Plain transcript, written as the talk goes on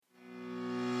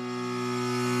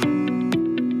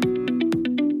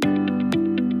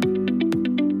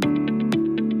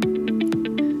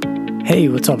Hey,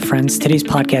 what's up, friends? Today's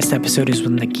podcast episode is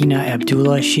with Nagina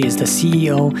Abdullah. She is the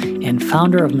CEO and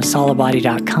founder of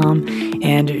MasalaBody.com,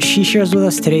 and she shares with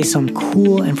us today some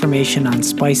cool information on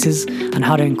spices, on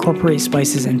how to incorporate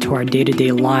spices into our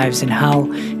day-to-day lives, and how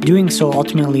doing so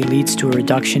ultimately leads to a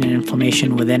reduction in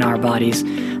inflammation within our bodies.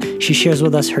 She shares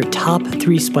with us her top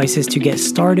 3 spices to get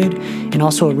started, and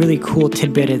also a really cool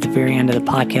tidbit at the very end of the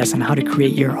podcast on how to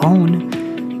create your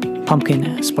own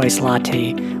pumpkin spice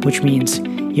latte, which means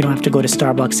you don't have to go to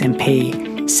Starbucks and pay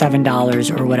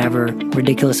 $7 or whatever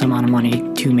ridiculous amount of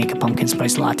money to make a pumpkin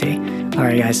spice latte. All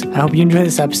right, guys, I hope you enjoy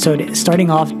this episode. Starting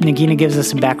off, Nagina gives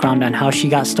us a background on how she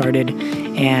got started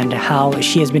and how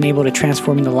she has been able to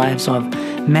transform the lives of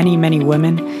many, many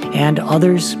women and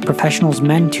others, professionals,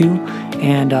 men too,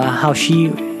 and how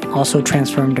she also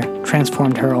transformed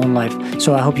her own life.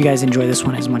 So I hope you guys enjoy this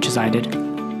one as much as I did.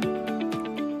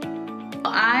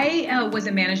 I was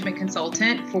a management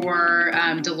consultant for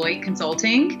Deloitte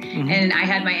Consulting, and I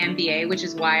had my MBA, which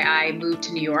is why I moved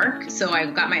to New York. So I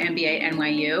got my MBA at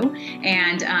NYU,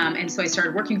 and so I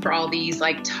started working for all these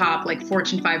top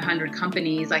Fortune 500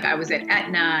 companies. Like I was at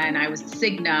Aetna and I was at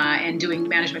Cigna and doing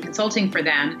management consulting for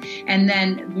them. And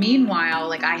then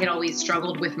meanwhile, I had always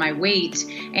struggled with my weight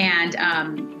and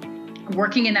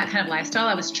working in that kind of lifestyle.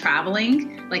 I was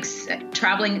traveling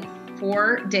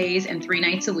 4 days and 3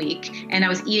 nights a week. And I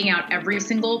was eating out every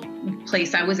single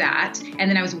place I was at. And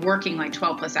then I was working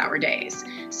 12 plus hour days.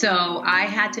 So I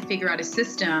had to figure out a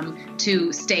system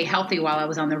to stay healthy while I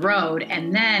was on the road.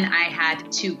 And then I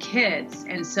had 2 kids.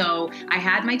 And so I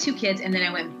had my 2 kids and then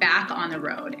I went back on the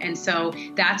road. And so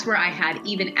that's where I had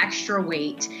even extra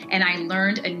weight. And I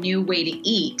learned a new way to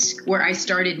eat where I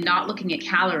started not looking at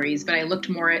calories, but I looked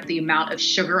more at the amount of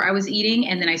sugar I was eating.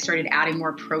 And then I started adding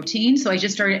more protein. So I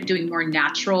just started doing more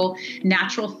natural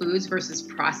foods versus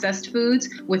processed foods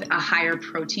with a higher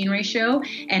protein ratio.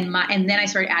 And then I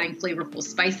started adding flavorful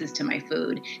spices to my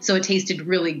food. So it tasted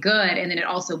really good. And then it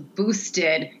also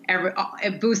boosted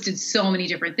so many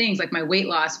different things. Like my weight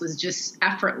loss was just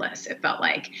effortless, it felt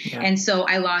like. Yeah. And so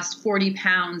I lost 40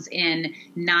 pounds in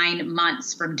 9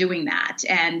 months from doing that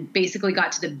and basically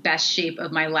got to the best shape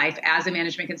of my life as a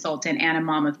management consultant and a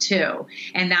mom of 2.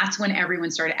 And that's when everyone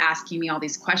started asking me all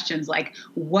these questions like,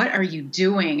 what are you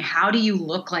doing? How do you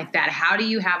look like that? How do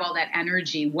you have all that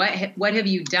energy? What have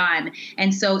you done?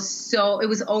 And so it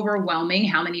was overwhelming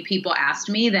how many people asked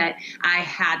me that I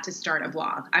had to start a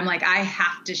blog. I'm like, I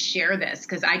have to share this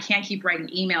because I can't keep writing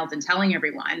emails and telling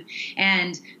everyone.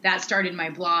 And that started my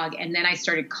blog. And then I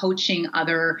started coaching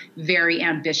other very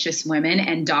ambitious women,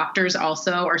 and doctors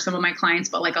also are some of my clients,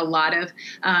 but a lot of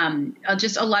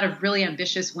really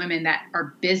ambitious women that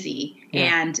are busy.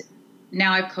 Yeah. And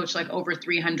now I've coached over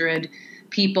 300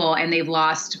 people and they've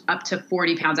lost up to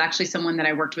 40 pounds. Actually, someone that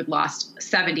I worked with lost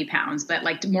 70 pounds, but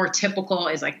more typical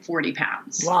is 40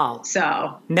 pounds. Wow.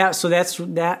 So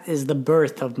that is the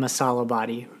birth of Masala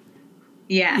Body.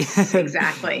 Yes,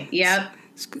 exactly. Yep.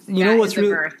 You know what's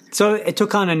really, so it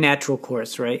took on a natural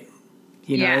course, right?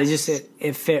 Yes.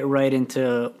 It fit right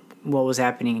into what was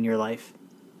happening in your life.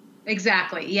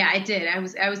 Exactly. Yeah, it did. I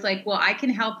was like, well, I can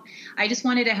help. I just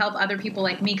wanted to help other people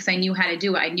like me because I knew how to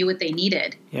do it. I knew what they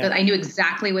needed. Yeah. I knew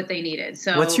exactly what they needed.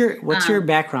 So what's your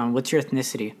background? What's your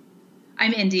ethnicity?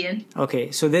 I'm Indian. Okay.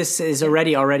 So this is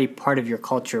already part of your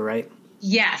culture, right?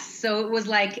 Yes. So it was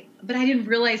but I didn't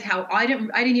realize how I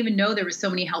didn't even know there were so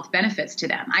many health benefits to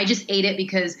them. I just ate it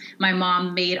because my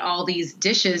mom made all these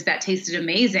dishes that tasted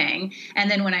amazing. And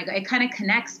then when it kind of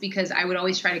connects because I would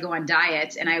always try to go on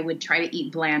diets and I would try to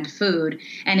eat bland food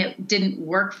and it didn't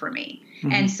work for me.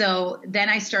 Mm-hmm. And so then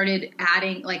I started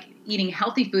adding eating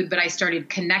healthy food, but I started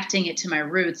connecting it to my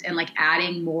roots and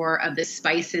adding more of the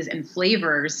spices and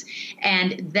flavors.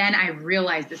 And then I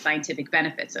realized the scientific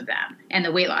benefits of them and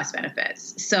the weight loss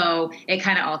benefits. So it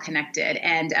kind of all connected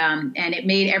and it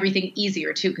made everything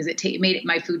easier too, because it made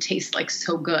my food taste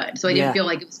so good. So I didn't feel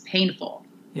like it was painful.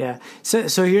 Yeah.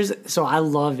 So I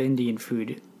love Indian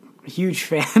food. Huge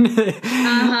fan.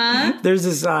 Uh-huh. There's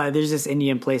this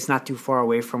Indian place not too far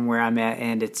away from where I'm at,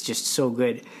 and it's just so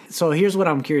good. So here's what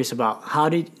I'm curious about: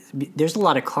 there's a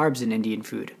lot of carbs in Indian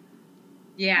food?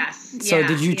 Yes. So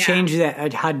did you change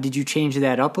that? How did you change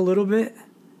that up a little bit?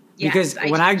 Yes, because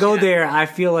when I go there, I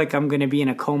feel like I'm going to be in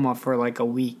a coma for a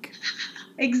week.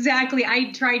 Exactly.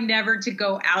 I try never to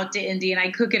go out to India, and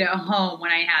I cook it at home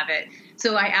when I have it.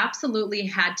 So I absolutely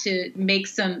had to make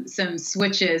some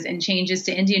switches and changes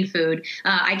to Indian food.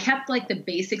 I kept like the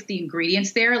basics, the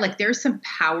ingredients there. Like there's some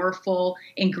powerful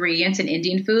ingredients in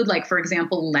Indian food, like for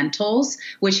example, lentils,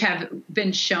 which have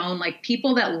been shown like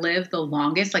people that live the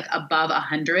longest, like above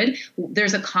 100,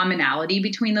 there's a commonality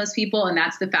between those people. And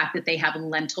that's the fact that they have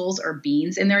lentils or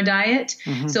beans in their diet.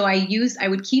 Mm-hmm. So I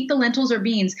would keep the lentils or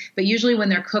beans, but usually when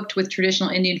they're cooked with traditional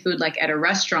Indian food, like at a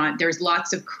restaurant, there's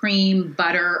lots of cream,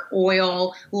 butter,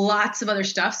 oil, lots of other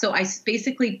stuff. So I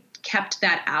basically kept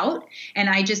that out, and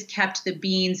I just kept the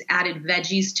beans, added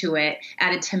veggies to it,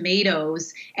 added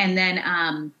tomatoes, and then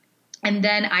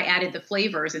I added the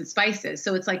flavors and spices.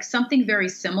 So it's like something very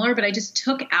similar, but I just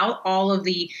took out all of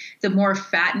the more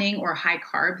fattening or high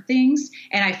carb things,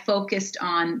 and I focused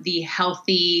on the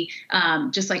healthy,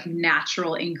 just like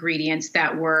natural ingredients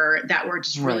that were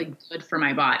just really good for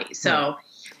my body. So. Right.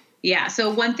 Yeah. So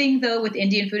one thing though with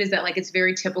Indian food is that like it's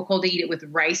very typical to eat it with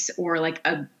rice or like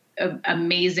a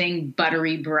amazing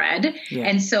buttery bread. Yeah.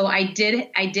 And so I did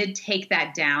take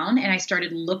that down, and I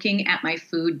started looking at my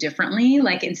food differently.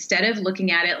 Like instead of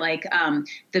looking at it like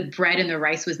the bread and the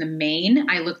rice was the main,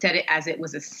 I looked at it as it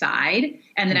was a side.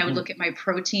 And then I would look at my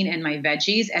protein and my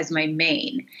veggies as my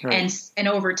main. Right. And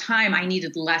over time I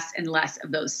needed less and less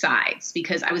of those sides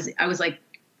because I was like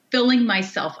filling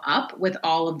myself up with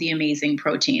all of the amazing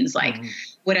proteins, like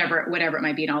whatever it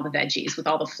might be, and all the veggies with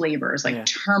all the flavors, like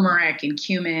turmeric and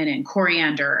cumin and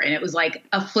coriander. And it was like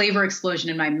a flavor explosion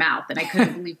in my mouth. And I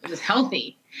couldn't believe it was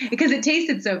healthy because it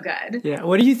tasted so good. Yeah.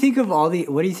 What do you think of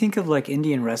like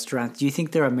Indian restaurants? Do you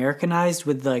think they're Americanized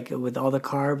with all the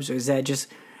carbs, or is that just,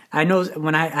 I know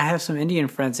when I have some Indian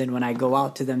friends, and when I go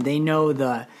out to them, they know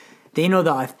the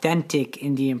authentic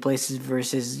Indian places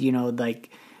versus,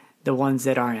 like the ones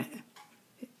that aren't.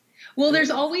 Well, there's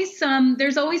always some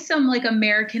like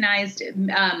Americanized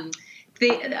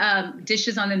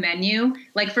dishes on the menu.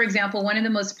 Like for example, one of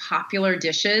the most popular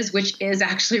dishes, which is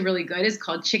actually really good, is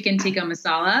called chicken tikka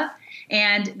masala.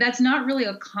 And that's not really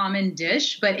a common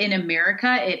dish, but in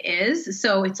America it is.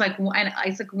 So it's like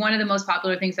one of the most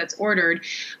popular things that's ordered.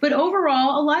 But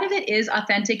overall, a lot of it is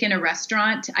authentic in a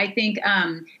restaurant. I think,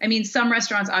 some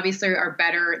restaurants obviously are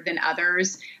better than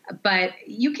others, but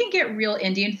you can get real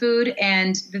Indian food.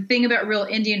 And the thing about real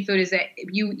Indian food is that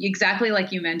you, exactly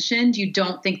like you mentioned, you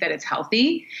don't think that it's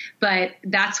healthy, but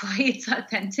that's why it's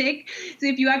authentic. So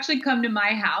if you actually come to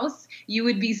my house, you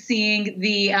would be seeing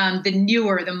the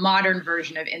modern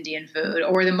version of Indian food,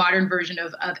 or the modern version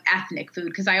of ethnic food.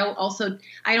 Because I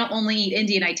don't only eat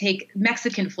Indian, I take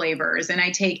Mexican flavors, and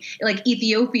I take like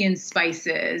Ethiopian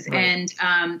spices, right,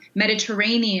 and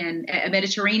Mediterranean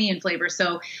flavors.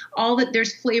 So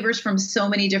there's flavors from so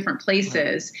many different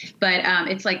places, but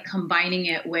it's like combining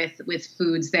it with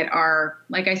foods that are,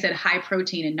 like I said, high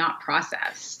protein and not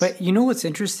processed. But you know what's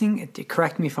interesting?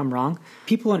 Correct me if I'm wrong.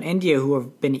 People in India who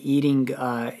have been eating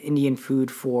Indian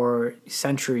food for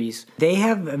centuries, they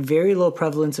have a very low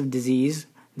prevalence of disease.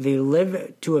 They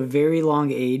live to a very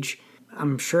long age.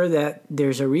 I'm sure that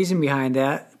there's a reason behind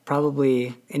that,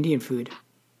 probably Indian food.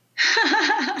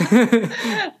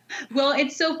 Well,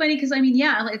 it's so funny because,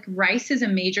 like rice is a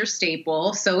major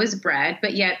staple, so is bread,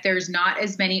 but yet there's not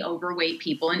as many overweight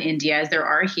people in India as there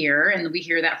are here, and we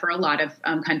hear that for a lot of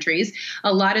countries.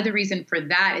 A lot of the reason for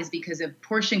that is because of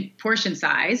portion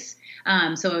size.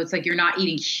 So it's like you're not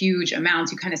eating huge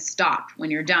amounts. You kind of stop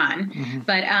when you're done.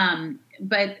 Mm-hmm.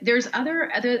 But there's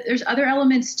other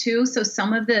elements too. So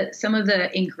some of the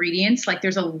ingredients, like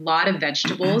there's a lot of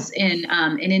vegetables in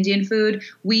Indian food.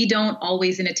 We don't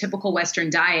always, in a typical Western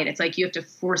diet, it's like you have to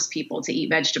force people to eat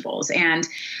vegetables. And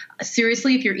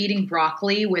seriously, if you're eating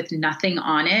broccoli with nothing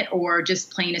on it, or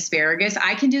just plain asparagus,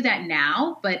 I can do that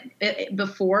now. But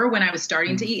before, when I was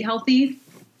starting to eat healthy,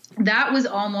 that was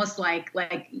almost like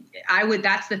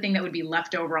that's the thing that would be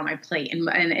left over on my plate,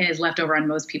 and is left over on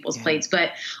most people's plates.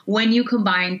 But when you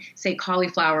combine, say,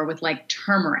 cauliflower with like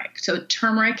turmeric, so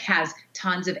turmeric has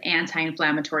tons of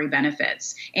anti-inflammatory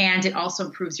benefits, and it also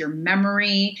improves your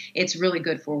memory. It's really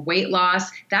good for weight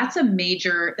loss. That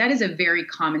is a very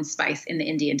common spice in the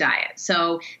Indian diet.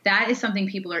 So that is something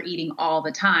people are eating all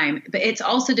the time, but it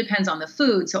also depends on the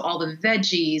food. So all the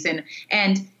veggies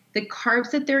and the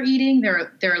carbs that they're eating,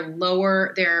 they're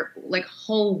lower, they're like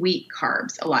whole wheat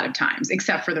carbs a lot of times,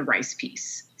 except for the rice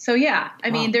piece. So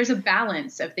there's a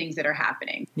balance of things that are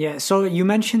happening. Yeah. So you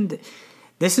mentioned,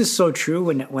 this is so true.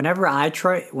 Whenever I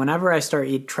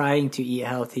start trying to eat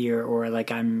healthier, or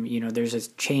like there's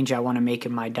a change I want to make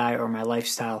in my diet or my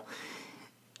lifestyle,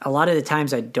 a lot of the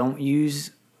times I don't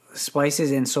use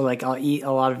spices, and so like I'll eat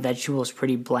a lot of vegetables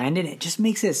pretty bland, and it just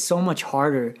makes it so much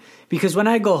harder. Because when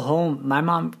I go home, my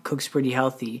mom cooks pretty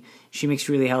healthy. She makes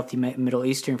really healthy Middle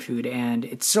Eastern food, and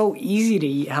it's so easy to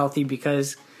eat healthy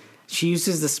because she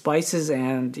uses the spices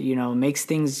and, you know, makes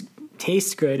things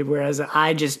taste good, whereas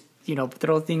I just, you know,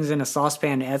 throw things in a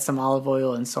saucepan, add some olive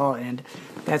oil and salt, and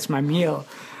that's my meal.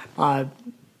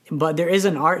 But there is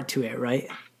an art to it, right?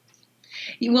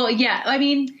 Well, yeah. I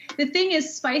mean, the thing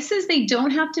is, spices, they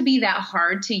don't have to be that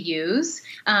hard to use.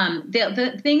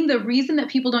 The reason that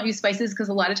people don't use spices is because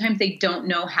a lot of times they don't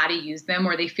know how to use them,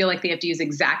 or they feel like they have to use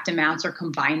exact amounts or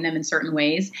combine them in certain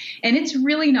ways. And it's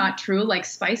really not true. Like,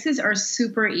 spices are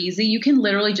super easy. You can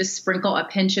literally just sprinkle a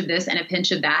pinch of this and a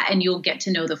pinch of that, and you'll get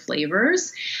to know the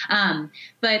flavors.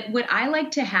 But what I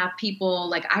like to have people,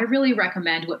 like, I really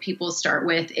recommend what people start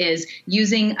with is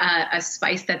using a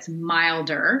spice that's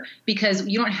milder, because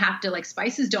you don't have to, like,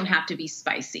 spices don't have to be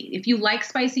spicy. If you like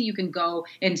spicy, you can go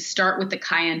and start with the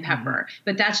cayenne pepper,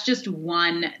 but that's just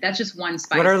one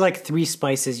spice. What are like 3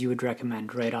 spices you would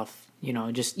recommend right off, you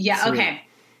know, just 3. Okay.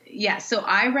 Yeah. So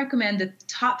I recommend the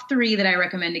top 3 that I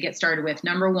recommend to get started with.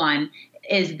 Number 1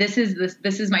 is this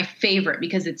is my favorite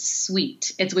because it's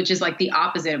sweet. Which is like the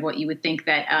opposite of what you would think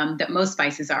that most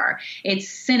spices are. It's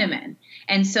cinnamon.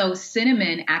 And so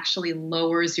cinnamon actually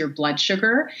lowers your blood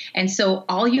sugar. And so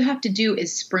all you have to do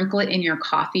is sprinkle it in your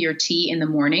coffee or tea in the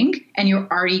morning, and you're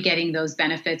already getting those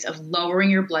benefits of lowering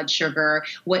your blood sugar.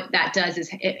 What that does is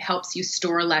it helps you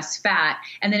store less fat.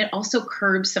 And then it also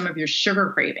curbs some of your sugar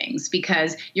cravings,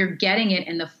 because you're getting it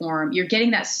in the form, you're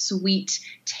getting that sweet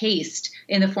taste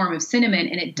in the form of cinnamon,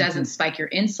 and it doesn't spike your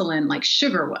insulin like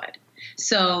sugar would.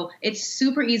 So it's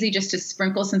super easy just to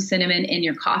sprinkle some cinnamon in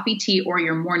your coffee, tea, or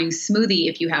your morning smoothie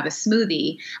if you have a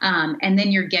smoothie, and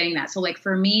then you're getting that. So like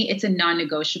for me, it's a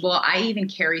non-negotiable. I even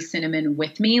carry cinnamon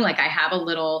with me. Like I have a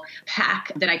little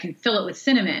pack that I can fill it with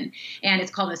cinnamon, and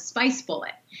it's called a spice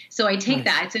bullet. So I take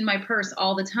that. It's in my purse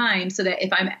all the time, so that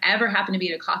if I'm ever happen to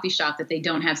be at a coffee shop that they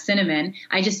don't have cinnamon,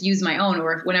 I just use my own.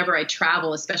 Or whenever I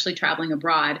travel, especially traveling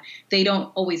abroad, they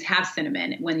don't always have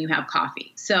cinnamon when you have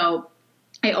coffee. So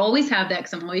I always have that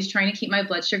because I'm always trying to keep my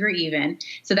blood sugar even.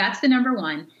 So that's the number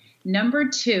 1. Number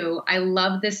 2, I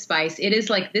love this spice.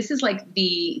 This is like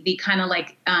the kind of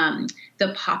like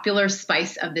the popular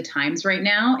spice of the times right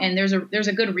now. And there's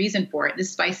a good reason for it.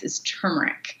 This spice is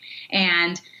turmeric.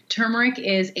 And turmeric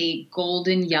is a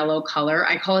golden yellow color.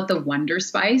 I call it the wonder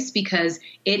spice because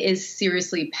it is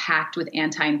seriously packed with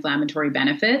anti-inflammatory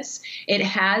benefits. It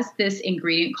has this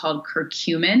ingredient called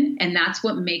curcumin, and that's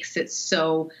what makes it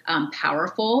so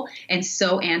powerful and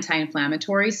so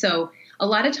anti-inflammatory. So a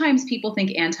lot of times people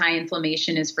think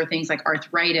anti-inflammation is for things like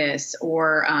arthritis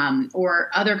or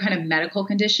other kind of medical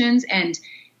conditions. And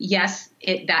yes,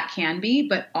 that can be,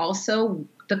 but also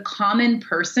the common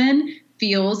person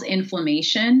feels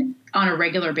inflammation on a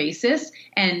regular basis.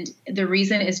 And the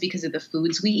reason is because of the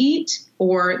foods we eat,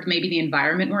 or maybe the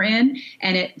environment we're in.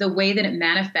 And the way that it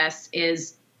manifests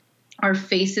is our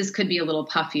faces could be a little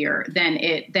puffier than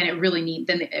it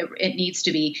needs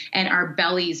to be. And our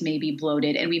bellies may be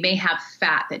bloated, and we may have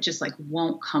fat that just like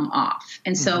won't come off.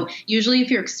 And so usually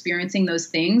if you're experiencing those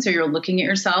things, or you're looking at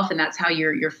yourself and that's how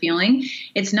you're feeling,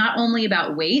 it's not only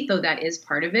about weight, though that is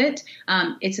part of it.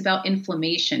 It's about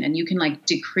inflammation, and you can like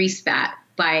decrease that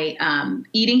by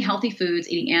eating healthy foods,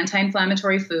 eating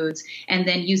anti-inflammatory foods, and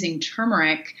then using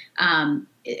turmeric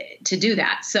to do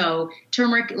that. So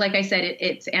turmeric, like I said,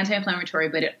 it's anti-inflammatory,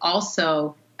 but it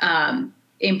also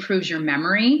improves your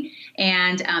memory,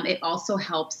 and it also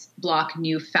helps block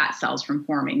new fat cells from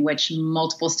forming, which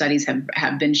multiple studies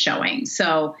have been showing.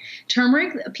 So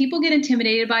turmeric, people get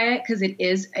intimidated by it because it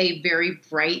is a very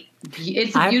bright,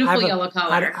 it's a beautiful yellow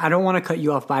color. I don't want to cut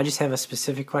you off, but I just have a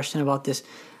specific question about this.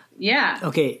 Yeah.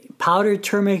 Okay, powdered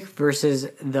turmeric versus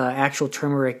the actual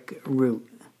turmeric root.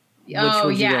 Which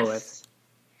would you go with?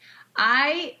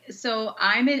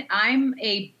 I'm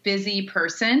a busy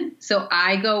person, so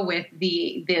I go with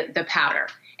the powder,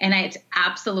 and it's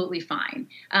absolutely fine.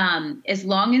 As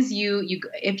long as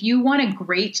if you want a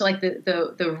great, like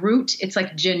the root, it's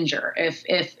like ginger. If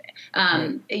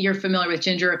you're familiar with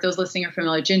ginger, if those listening are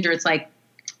familiar with ginger, it's like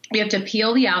you have to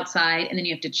peel the outside, and then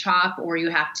you have to chop, or you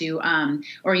have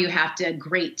to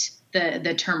grate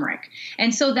the turmeric.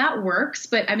 And so that works.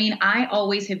 But I mean, I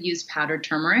always have used powdered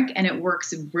turmeric, and it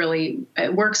works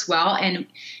well. And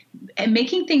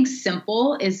making things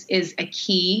simple is a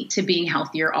key to being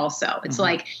healthier also. It's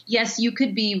like, yes, you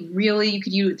could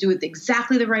do it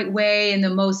exactly the right way in the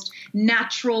most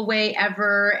natural way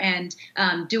ever and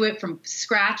do it from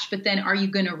scratch, but then are you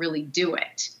going to really do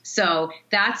it? So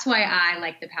that's why I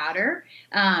like the powder.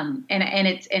 And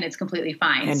it's completely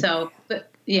fine.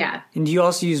 Yeah. And do you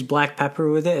also use black pepper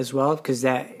with it as well? Because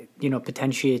that,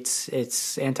 potentiates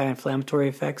its anti-inflammatory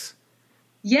effects.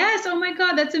 Yes. Oh my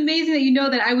God. That's amazing that you know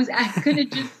that. I was going to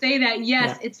just say that.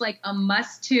 Yes. Yeah. It's like a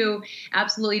must to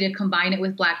absolutely to combine it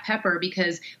with black pepper,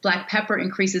 because black pepper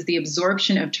increases the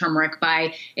absorption of turmeric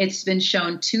by, it's been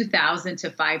shown 2,000 to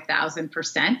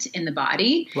 5,000% in the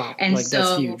body. Wow. And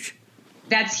that's huge.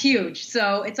 That's huge.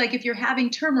 So it's like if you're having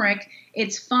turmeric,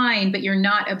 it's fine, but you're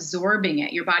not absorbing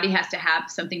it. Your body has to have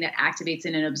something that activates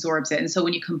it and absorbs it. And so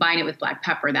when you combine it with black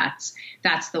pepper, that's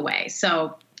the way.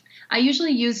 So I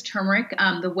usually use turmeric.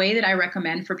 The way that I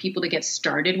recommend for people to get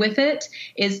started with it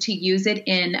is to use it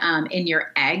in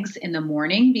your eggs in the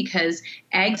morning, because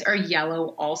eggs are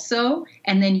yellow also.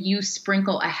 And then you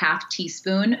sprinkle a half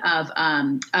teaspoon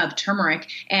of turmeric,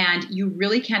 and you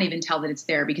really can't even tell that it's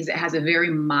there because it has a very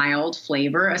mild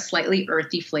flavor, a slightly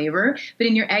earthy flavor. But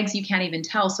in your eggs, you can't even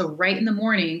tell. So right in the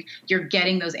morning, you're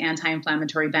getting those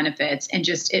anti-inflammatory benefits, and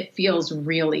just it feels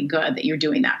really good that you're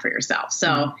doing that for yourself.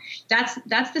 So that's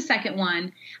the second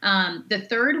one. The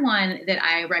third one that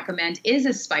I recommend is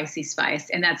a spicy spice,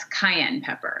 and that's cayenne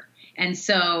pepper. And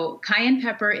so cayenne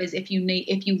pepper is, if you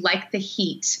like the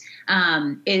heat,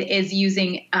 it is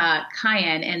using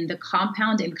cayenne, and the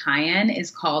compound in cayenne is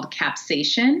called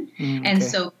capsaicin. Okay. And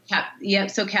so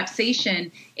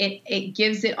capsaicin, it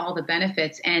gives it all the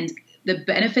benefits. And the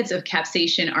benefits of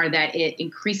capsaicin are that it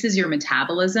increases your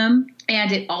metabolism,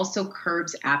 and it also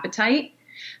curbs appetite.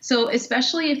 So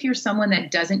especially if you're someone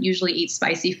that doesn't usually eat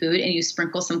spicy food and you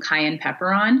sprinkle some cayenne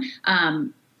pepper on,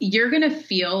 you're going to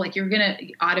feel like you're going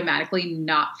to automatically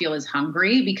not feel as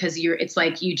hungry, because it's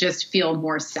like you just feel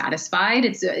more satisfied.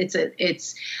 You're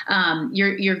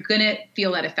going to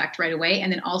feel that effect right away.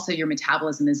 And then also your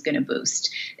metabolism is going to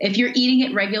boost. If you're eating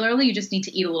it regularly, you just need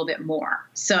to eat a little bit more.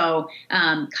 So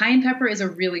cayenne pepper is a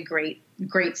really great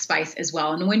spice as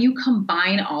well. And when you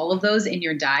combine all of those in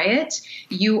your diet,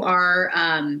 you're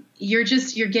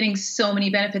getting so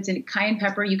many benefits. And cayenne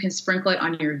pepper, you can sprinkle it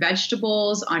on your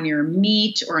vegetables, on your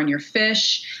meat, or on your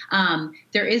fish.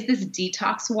 There is this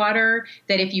detox water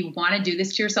that if you want to do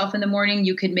this to yourself in the morning,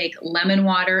 you could make lemon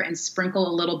water and sprinkle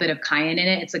a little bit of cayenne in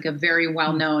it. It's like a very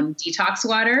well-known detox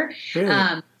water.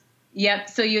 Really? Yep.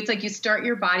 So it's like you start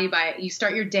your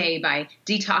day by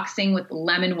detoxing with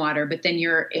lemon water, but then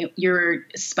you're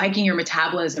spiking your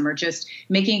metabolism, or just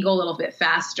making it go a little bit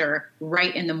faster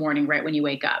right in the morning, right when you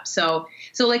wake up. So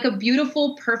like a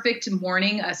beautiful, perfect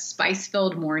morning, a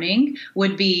spice-filled morning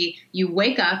would be, you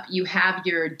wake up, you have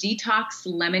your detox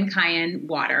lemon cayenne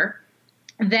water.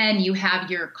 Then you have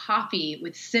your coffee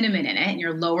with cinnamon in it, and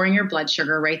you're lowering your blood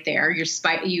sugar right there.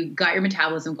 You got your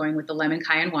metabolism going with the lemon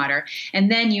cayenne water.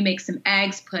 And then you make some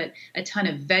eggs, put a ton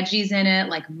of veggies in it,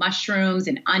 like mushrooms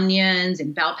and onions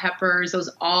and bell peppers.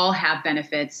 Those all have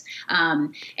benefits.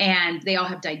 And they all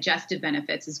have digestive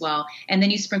benefits as well. And then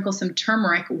you sprinkle some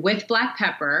turmeric with black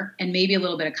pepper, and maybe a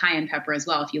little bit of cayenne pepper as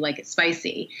well if you like it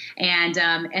spicy. And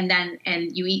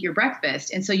you eat your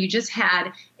breakfast. And so you just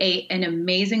had an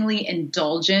amazingly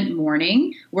indulgent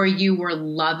morning where you were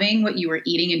loving what you were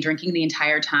eating and drinking the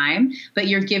entire time, but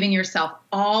you're giving yourself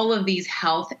all of these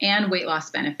health and weight loss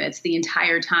benefits the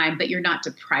entire time, but you're not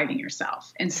depriving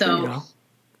yourself. And so,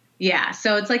 yeah,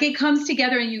 so it's like it comes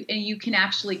together, and you can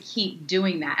actually keep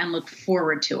doing that and look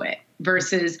forward to it,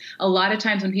 versus a lot of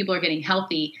times when people are getting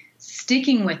healthy,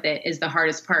 sticking with it is the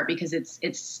hardest part, because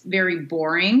it's very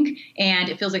boring and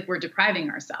it feels like we're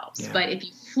depriving ourselves. Yeah. But if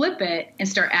you flip it and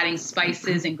start adding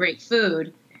spices and great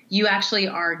food, you actually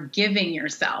are giving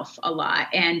yourself a lot,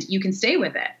 and you can stay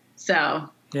with it. So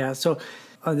yeah. So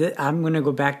I'm going to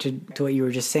go back to what you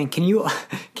were just saying. Can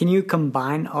you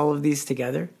combine all of these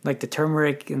together, like the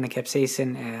turmeric and the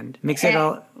capsaicin, and mix it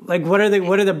all? Like what are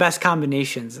the best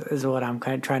combinations? Is what I'm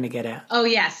kind of trying to get at. Oh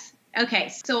yes. Okay,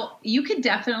 so you could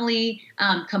definitely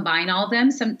combine all of them.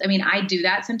 I do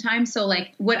that sometimes. So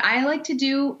like what I like to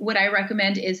do, what I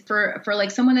recommend is for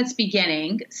like someone that's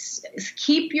beginning,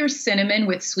 keep your cinnamon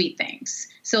with sweet things.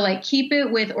 So like keep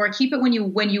it when you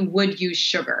would use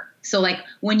sugar. So like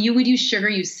when you would use sugar,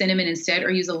 use cinnamon instead,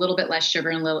 or use a little bit less sugar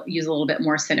and use a little bit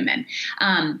more cinnamon.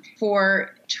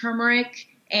 For turmeric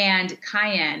and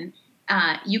cayenne,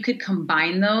 you could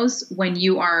combine those when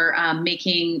you are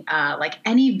making like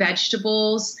any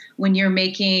vegetables. When you're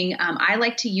making, I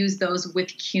like to use those with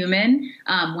cumin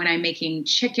when I'm making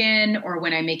chicken or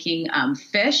when I'm making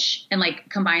fish, and like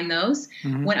combine those.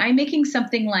 Mm-hmm. When I'm making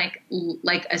something like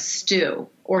a stew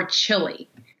or chili,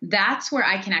 that's where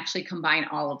I can actually combine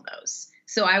all of those.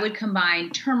 So I would combine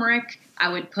turmeric, I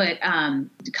would put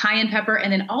cayenne pepper,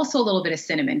 and then also a little bit of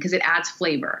cinnamon because it adds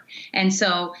flavor. And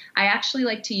so I actually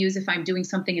like to use, if I'm doing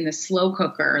something in the slow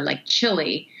cooker like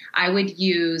chili, I would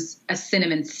use a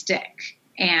cinnamon stick.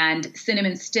 And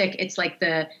cinnamon stick, it's like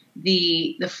the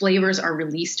flavors are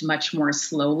released much more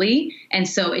slowly. And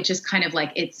so it just kind of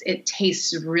like it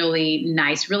tastes really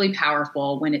nice, really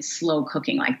powerful when it's slow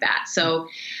cooking like that. So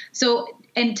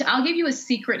I'll give you a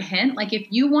secret hint. Like if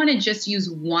you want to just use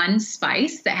one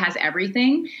spice that has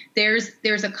everything, there's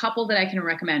a couple that I can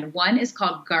recommend. One is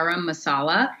called garam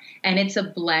masala, and it's a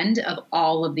blend of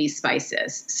all of these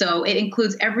spices. So it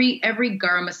includes every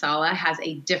garam masala has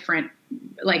a different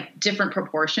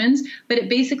proportions, but it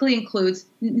basically includes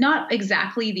not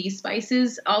exactly these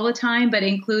spices all the time, but it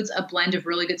includes a blend of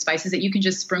really good spices that you can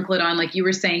just sprinkle it on, like you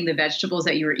were saying, the vegetables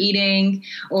that you were eating,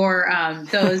 or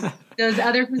those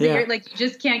other foods that you're like, you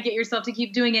just can't get yourself to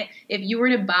keep doing it. If you were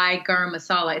to buy garam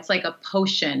masala, it's like a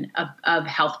potion of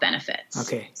health benefits.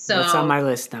 Okay, so that's on my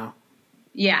list now.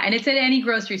 Yeah, and it's at any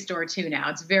grocery store too now.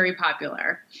 It's very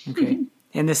popular. Okay,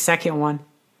 and the second one?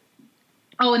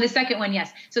 Oh, and the second one,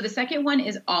 yes. So the second one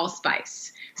is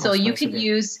allspice. So you could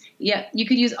use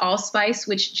allspice,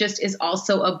 which just is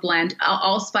also a blend,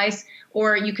 allspice,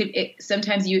 or you could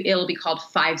it'll be called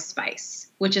 5-spice,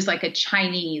 which is like a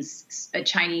Chinese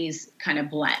kind of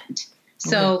blend.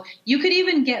 So you could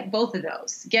even get both of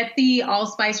those. Get the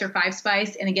allspice or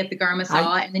 5-spice, and then get the garam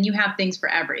masala, and then you have things for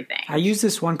everything. I use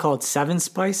this one called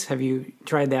 7-spice. Have you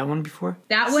tried that one before?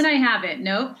 That one I haven't.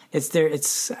 Nope. I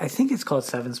think it's called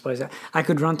 7-spice. I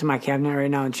could run to my cabinet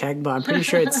right now and check, but I'm pretty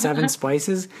sure it's 7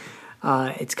 spices.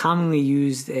 It's commonly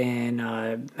used in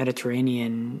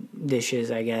Mediterranean dishes,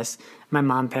 I guess. My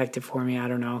mom packed it for me. I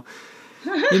don't know.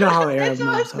 You know how Arab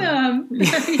moms are.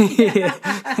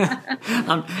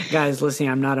 Awesome. Guys, listening,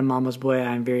 I'm not a mama's boy.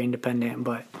 I'm very independent,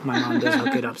 but my mom does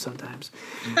hook it up sometimes.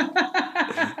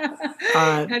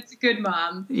 That's a good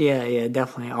mom. Yeah,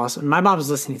 definitely. Awesome. My mom's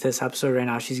listening to this episode right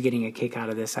now. She's getting a kick out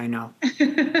of this, I know.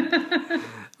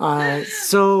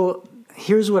 So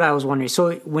here's what I was wondering.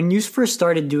 So when you first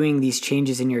started doing these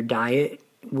changes in your diet,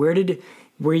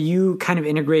 were you kind of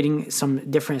integrating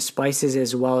some different spices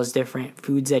as well as different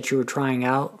foods that you were trying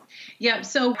out? Yeah.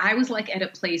 So I was like at a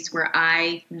place where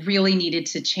I really needed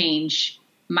to change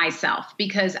myself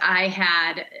because I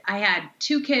had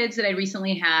 2 kids that I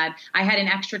recently had. I had an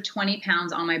extra 20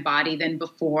 pounds on my body than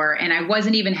before, and I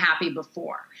wasn't even happy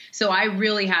before. So I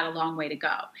really had a long way to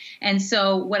go. And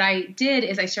so what I did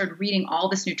is I started reading all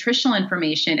this nutritional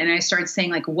information, and I started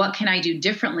saying, like, what can I do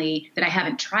differently that I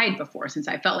haven't tried before, since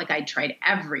I felt like I'd tried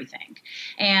everything.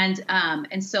 And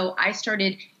so I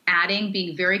started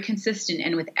being very consistent.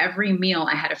 And with every meal,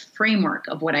 I had a framework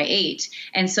of what I ate.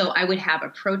 And so I would have a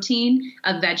protein,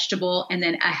 a vegetable, and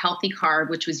then a healthy carb,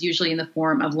 which was usually in the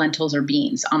form of lentils or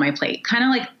beans on my plate. Kind of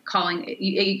like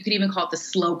you could even call it the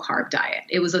slow carb diet.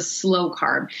 It was a slow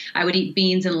carb. I would eat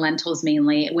beans and lentils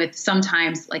mainly, with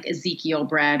sometimes like Ezekiel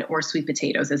bread or sweet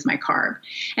potatoes as my carb.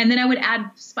 And then I would add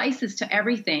spices to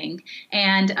everything.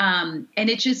 And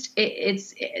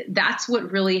that's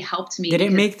what really helped me. Did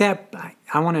it make that,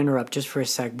 I want to interrupt just for a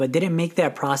sec, but did it make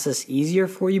that process easier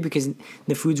for you because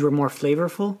the foods were more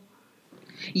flavorful?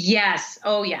 Yes.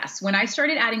 Oh, yes. When I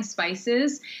started adding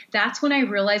spices, that's when I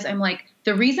realized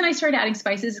the reason I started adding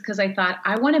spices is because I thought,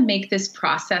 I want to make this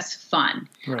process fun.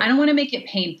 Right. I don't want to make it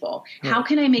painful. Right. How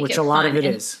can I make it fun? Which a lot of it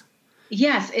is.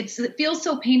 Yes. It feels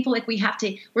so painful. Like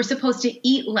we're supposed to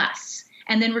eat less.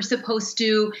 And then we're supposed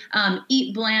to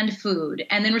eat bland food.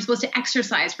 And then we're supposed to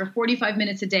exercise for 45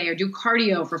 minutes a day or do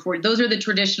cardio for 40. Those are the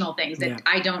traditional things that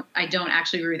I don't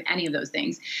actually agree with any of those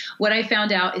things. What I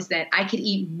found out is that I could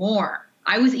eat more.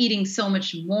 I was eating so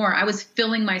much more. I was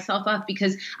filling myself up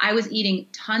because I was eating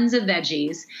tons of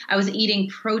veggies. I was eating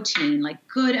protein, like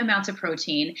good amounts of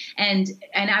protein, and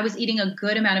I was eating a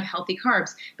good amount of healthy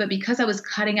carbs. But because I was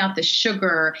cutting out the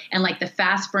sugar and like the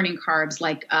fast burning carbs,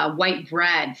 like white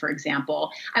bread, for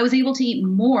example, I was able to eat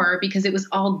more because it was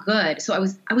all good. So I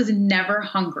was never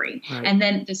hungry. Right. And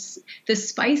then the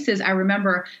spices, I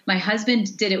remember my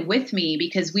husband did it with me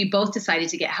because we both decided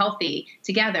to get healthy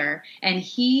together, and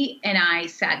he and I I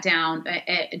sat down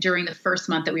during the first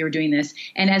month that we were doing this.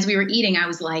 And as we were eating, I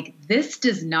was like, this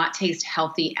does not taste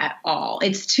healthy at all.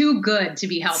 It's too good to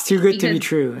be healthy. It's too good to be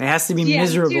true. It has to be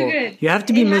miserable. You have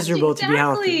to be miserable to be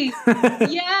healthy.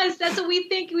 Yes, that's what we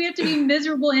think. We have to be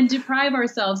miserable and deprive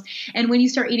ourselves. And when you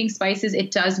start eating spices,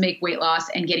 it does make weight loss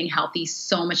and getting healthy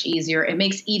so much easier. It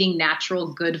makes eating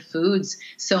natural, good foods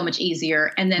so much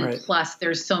easier. And then plus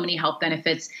there's so many health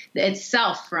benefits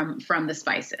itself from the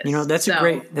spices.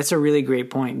 That's a really great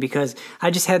point, because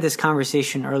I just had this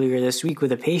conversation earlier this week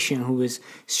with a patient who was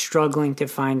struggling to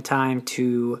find time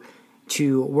to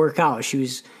work out. She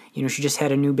was, she just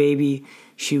had a new baby.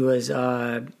 She was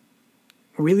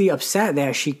really upset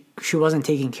that she wasn't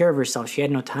taking care of herself. She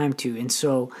had no time to. And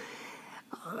so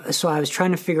I was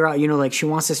trying to figure out, like she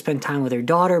wants to spend time with her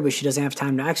daughter, but she doesn't have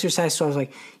time to exercise. So I was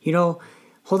like,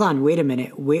 hold on, wait a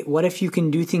minute. What if you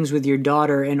can do things with your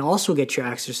daughter and also get your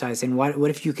exercise? And what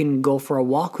if you can go for a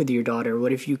walk with your daughter?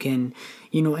 What if you can,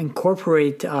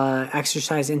 incorporate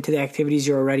exercise into the activities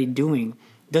you're already doing?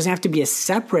 It doesn't have to be a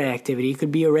separate activity. It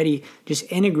could be already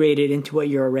just integrated into what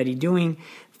you're already doing.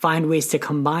 Find ways to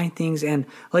combine things. And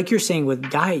like you're saying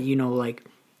with diet, like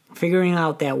figuring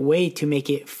out that way to make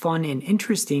it fun and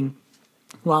interesting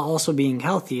while also being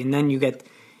healthy. And then you get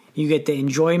the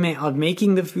enjoyment of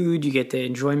making the food. You get the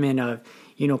enjoyment of,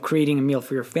 creating a meal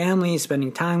for your family,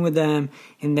 spending time with them.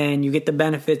 And then you get the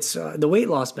benefits, the weight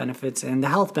loss benefits and the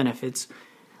health benefits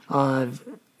of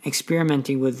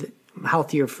experimenting with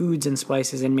healthier foods and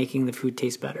spices and making the food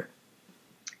taste better.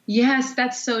 Yes,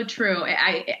 that's so true.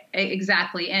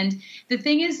 Exactly. And the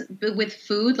thing is with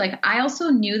food, I also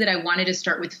knew that I wanted to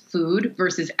start with food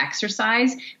versus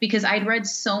exercise, because I'd read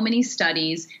so many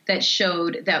studies that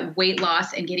showed that weight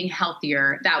loss and getting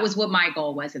healthier, that was what my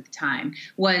goal was at the time,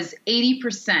 was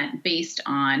 80% based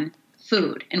on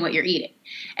food and what you're eating.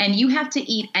 And you have to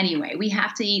eat anyway. We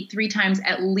have to eat 3 times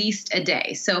at least a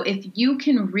day. So if you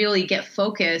can really get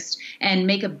focused and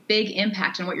make a big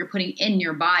impact on what you're putting in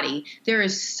your body,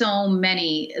 there's so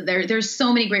many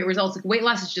great results. Weight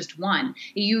loss is just one.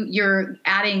 You're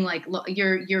adding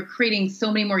you're creating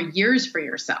so many more years for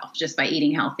yourself just by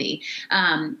eating healthy.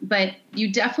 But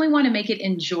you definitely want to make it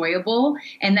enjoyable.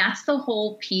 And that's the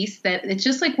whole piece, that it's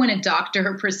just like when a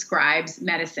doctor prescribes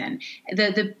medicine.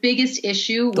 The biggest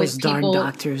issue with people,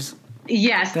 doctors.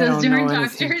 Yes, those darn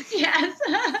doctors. Yes.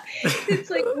 It's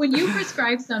like when you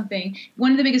prescribe something,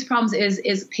 one of the biggest problems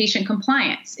is patient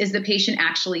compliance. Is the patient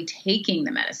actually taking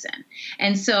the medicine?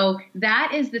 And so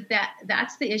that's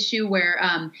the issue where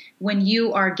when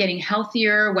you are getting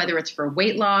healthier, whether it's for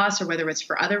weight loss or whether it's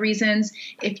for other reasons,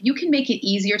 if you can make it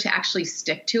easier to actually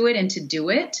stick to it and to do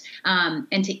it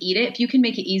and to eat it, if you can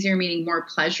make it easier, meaning more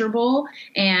pleasurable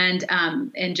and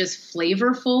just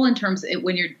flavorful in terms of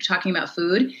when you're talking about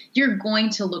food, you're going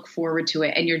to look forward to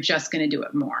it and you're just going to do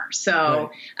it more. So,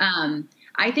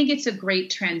 I think it's a great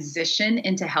transition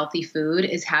into healthy food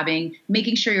is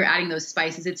making sure you're adding those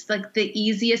spices. It's like the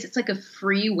easiest, it's like a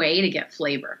free way to get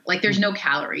flavor. Like there's no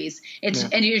calories. And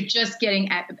you're just getting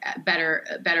better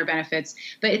benefits,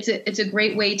 but it's a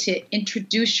great way to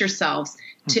introduce yourself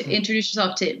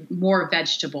to more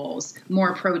vegetables,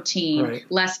 more protein,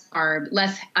 less carb,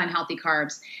 less unhealthy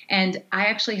carbs. And I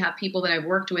actually have people that I've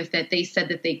worked with that they said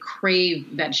that they crave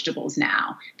vegetables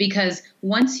now, because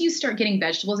once you start getting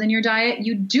vegetables in your diet,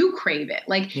 you do crave it.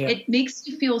 It makes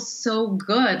you feel so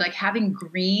good. Like having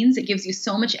greens, it gives you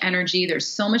so much energy. There's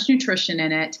so much nutrition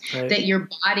in it that your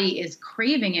body is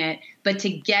craving it. But to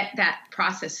get that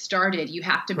process started, you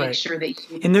have to make sure that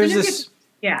you... And there's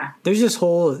this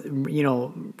whole,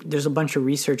 there's a bunch of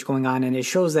research going on, and it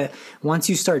shows that once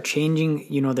you start changing,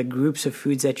 the groups of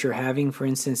foods that you're having, for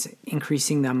instance,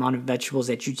 increasing the amount of vegetables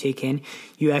that you take in,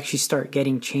 you actually start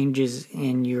getting changes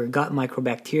in your gut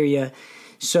microbacteria.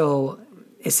 So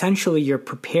essentially you're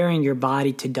preparing your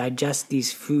body to digest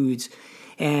these foods.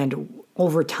 And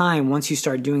over time, once you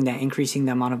start doing that, increasing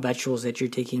the amount of vegetables that you're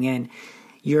taking in,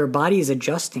 your body is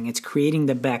adjusting. It's creating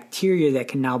the bacteria that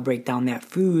can now break down that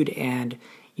food and,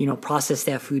 process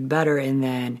that food better. And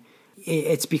then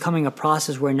it's becoming a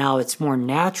process where now it's more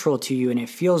natural to you and it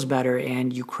feels better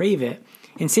and you crave it.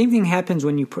 And same thing happens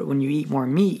when you eat more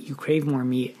meat, you crave more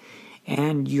meat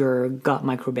and your gut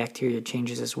microbacteria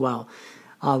changes as well.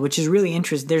 Which is really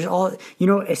interesting. There's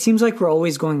it seems like we're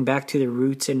always going back to the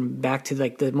roots and back to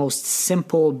the most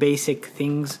simple, basic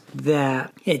things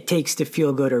that it takes to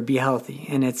feel good or be healthy.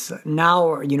 And it's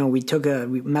now,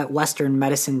 Western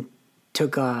medicine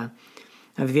took a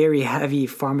very heavy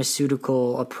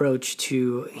pharmaceutical approach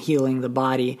to healing the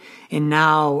body. And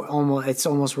now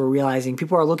almost we're realizing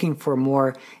people are looking for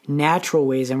more natural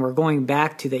ways, and we're going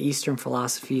back to the Eastern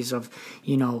philosophies of,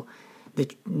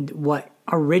 what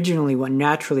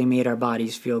naturally made our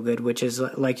bodies feel good, which is,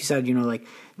 like you said, like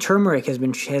turmeric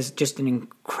has just an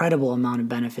incredible amount of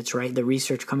benefits, right? The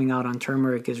research coming out on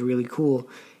turmeric is really cool.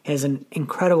 It has an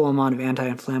incredible amount of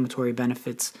anti-inflammatory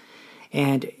benefits.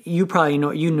 And you probably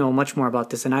know much more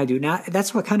about this than I do. Now,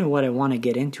 that's what I want to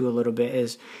get into a little bit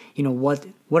is, what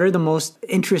are the most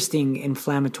interesting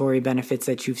inflammatory benefits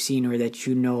that you've seen or that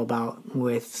you know about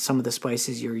with some of the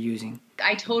spices you're using?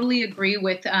 I totally agree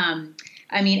with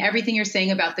everything you're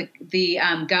saying about the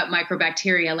gut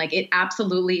microbacteria. Like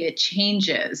it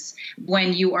changes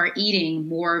when you are eating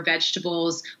more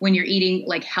vegetables, when you're eating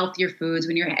like healthier foods,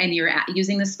 when you're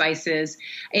using the spices.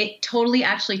 It totally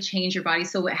actually changes your body.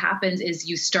 So what happens is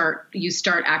you start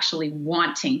actually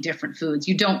wanting different foods.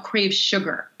 You don't crave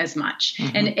sugar as much,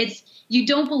 and you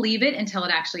don't believe it until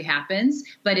it actually happens,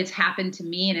 but it's happened to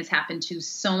me and it's happened to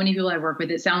so many people I work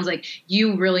with. It sounds like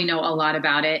you really know a lot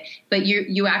about it, but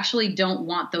you actually don't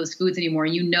want those foods anymore.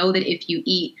 You know that if you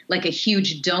eat like a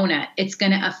huge donut, it's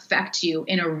going to affect you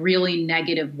in a really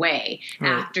negative way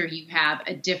after you have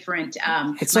a different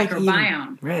it's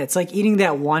microbiome. It's like eating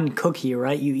that one cookie,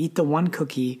 right? You eat the one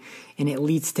cookie and it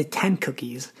leads to 10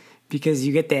 cookies because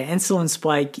you get that insulin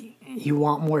spike. You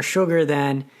want more sugar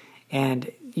then,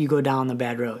 and you go down the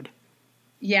bad road.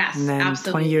 Yes, and then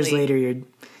absolutely. 20 years later, you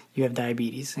have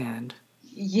diabetes. And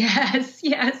yes,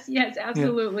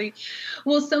 absolutely. Yeah.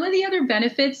 Well, some of the other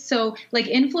benefits, so like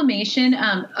inflammation,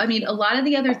 a lot of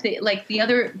the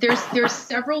other there's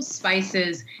several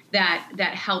spices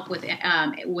that help with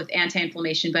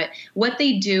anti-inflammation, but what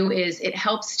they do is it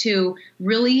helps to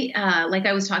really, like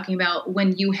I was talking about,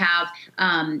 when you have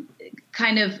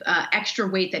extra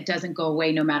weight that doesn't go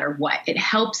away no matter what. It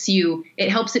helps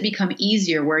it become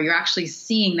easier where you're actually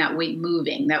seeing that weight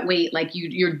moving, that weight, like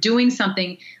you're doing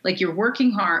something, like you're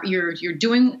working hard, you're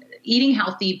eating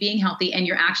healthy, being healthy, and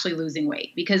you're actually losing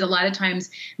weight. Because a lot of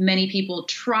times many people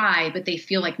try, but they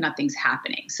feel like nothing's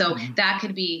happening. So that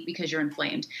could be because you're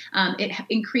inflamed. It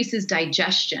increases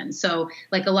digestion. So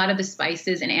like a lot of the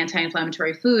spices and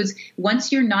anti-inflammatory foods,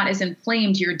 once you're not as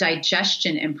inflamed, your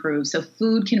digestion improves. So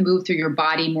food can move through your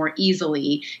body more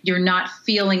easily. You're not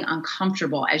feeling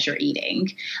uncomfortable as you're eating.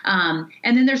 And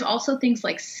then there's also things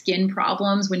like skin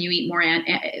problems. When you eat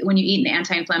when you eat an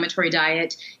anti-inflammatory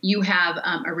diet, you have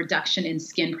a reduction in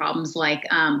skin problems like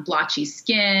blotchy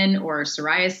skin or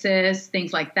psoriasis,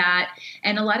 things like that.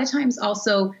 And a lot of times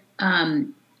also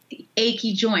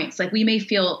achy joints. Like we may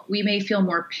feel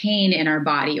more pain in our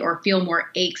body or feel more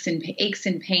aches and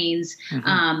pains.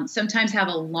 Sometimes have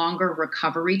a longer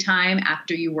recovery time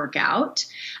after you work out.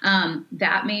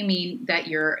 That may mean that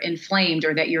you're inflamed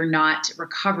or that you're not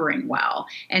recovering well.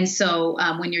 And so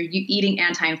when you're eating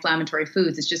anti-inflammatory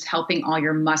foods, it's just helping all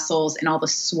your muscles and all the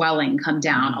swelling come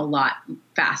down a lot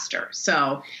faster.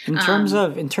 So in terms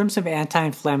of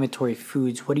anti-inflammatory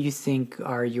foods, what do you think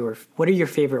what are your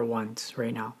favorite ones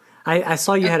right now? I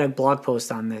saw you had a blog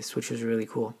post on this, which was really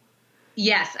cool.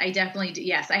 Yes, I definitely do.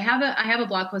 Yes, I have a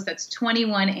blog post that's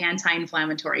 21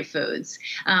 anti-inflammatory foods.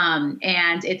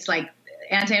 And it's like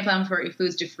anti-inflammatory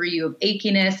foods to free you of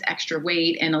achiness, extra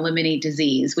weight, and eliminate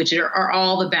disease, which are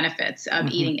all the benefits of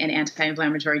eating an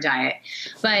anti-inflammatory diet.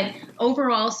 But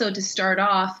overall, so to start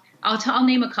off, I'll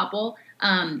name a couple.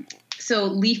 So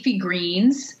leafy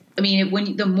greens. I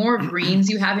mean, the more greens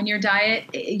you have in your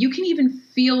diet, you can even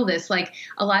feel this. Like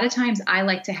a lot of times I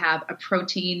like to have a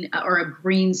protein or a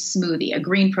green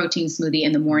protein smoothie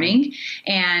in the morning.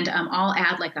 And I'll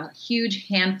add like a huge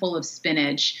handful of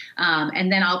spinach. And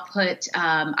then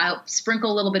I'll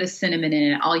sprinkle a little bit of cinnamon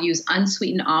in it. I'll use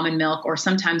unsweetened almond milk or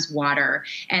sometimes water.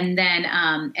 And then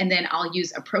I'll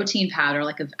use a protein powder.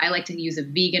 I like to use a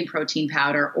vegan protein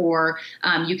powder, or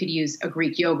you could use a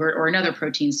Greek yogurt or another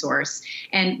protein source,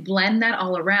 and blend that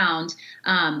all around.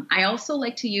 I also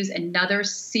like to use another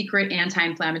secret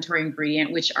anti-inflammatory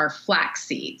ingredient, which are flax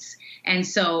seeds. And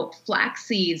so flax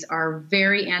seeds are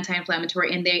very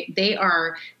anti-inflammatory, and they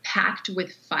are packed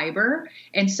with fiber.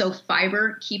 And so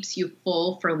fiber keeps you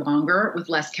full for longer with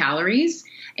less calories,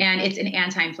 and it's an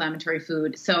anti-inflammatory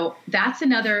food. So that's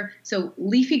another. So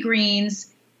leafy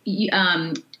greens,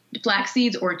 flax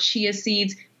seeds or chia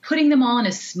seeds, putting them all in a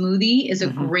smoothie is a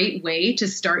great way to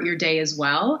start your day as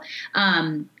well.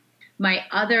 My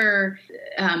other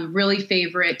really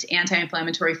favorite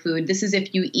anti-inflammatory food, this is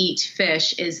if you eat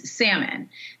fish, is salmon.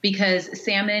 Because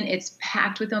salmon, it's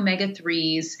packed with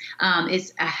omega-3s.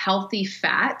 It's a healthy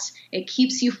fat. It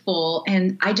keeps you full.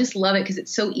 And I just love it because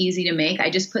it's so easy to make. I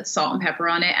just put salt and pepper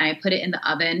on it, and I put it in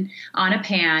the oven on a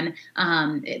pan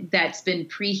that's been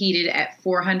preheated at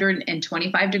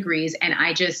 425 degrees. And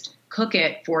I just cook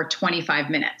it for 25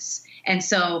 minutes. And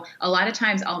so a lot of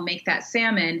times I'll make that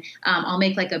salmon, I'll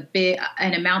make like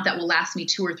an amount that will last me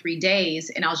 2 or 3 days,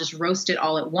 and I'll just roast it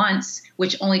all at once,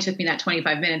 which only took me that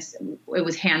 25 minutes. It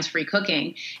was hands-free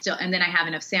cooking. So, and then I have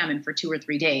enough salmon for 2 or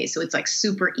 3 days. So it's like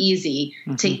super easy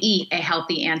to eat a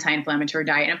healthy anti-inflammatory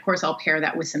diet. And of course I'll pair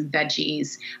that with some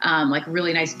veggies, like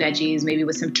really nice veggies, maybe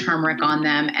with some turmeric on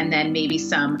them, and then maybe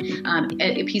some,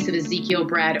 a piece of Ezekiel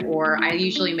bread, or I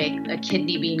usually make a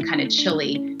kidney bean kind of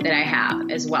chili that I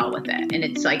have as well with it. And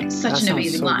it's like such an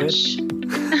amazing lunch.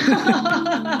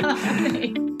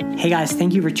 Hey guys,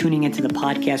 thank you for tuning into the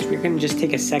podcast. We're going to just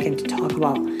take a second to talk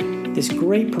about this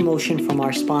great promotion from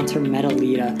our sponsor,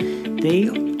 Medelita. They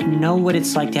know what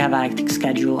it's like to have a hectic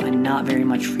schedule and not very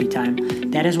much free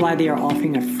time. That is why they are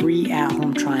offering a free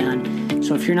at-home try-on.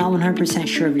 So if you're not 100%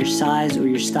 sure of your size or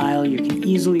your style, you can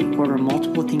easily order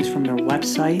multiple things from their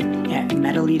website at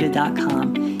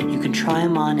Medelita.com. You can try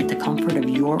them on at the comfort of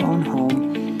your own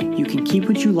home. You can keep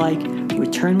what you like,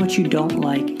 return what you don't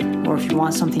like, or if you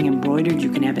want something embroidered,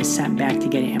 you can have it sent back to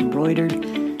get it embroidered.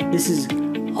 This is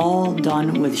all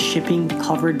done with shipping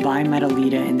covered by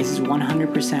Medelita, and this is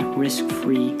 100%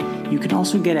 risk-free. You can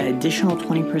also get an additional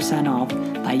 20% off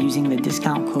by using the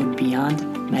discount code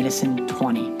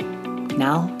BeyondMedicine20.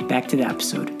 Now, back to the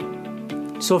episode.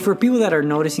 So for people that are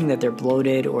noticing that they're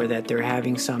bloated or that they're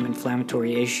having some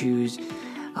inflammatory issues,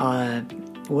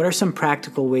 what are some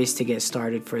practical ways to get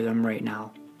started for them right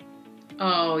now?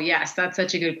 Oh, yes, that's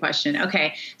such a good question.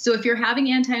 Okay, so if you're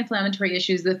having anti-inflammatory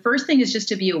issues, the first thing is just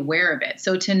to be aware of it.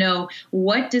 So to know,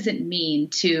 what does it mean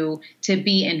to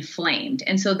be inflamed?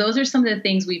 And so those are some of the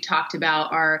things we've talked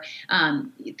about are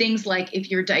things like if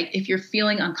you're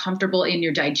feeling uncomfortable in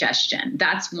your digestion,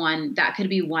 that could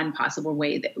be one possible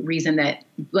reason that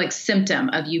like symptom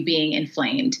of you being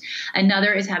inflamed.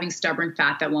 Another is having stubborn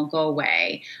fat that won't go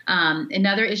away.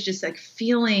 Another is just like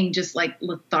feeling just like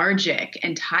lethargic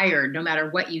and tired no matter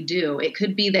what you do. It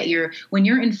could be that when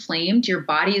you're inflamed, your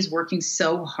body is working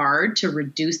so hard to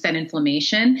reduce that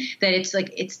inflammation that it's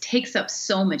like it takes up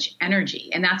so much energy.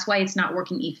 And that's why it's not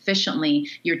working efficiently.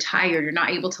 You're tired, you're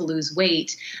not able to lose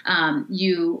weight.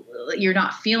 You're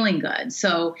not feeling good.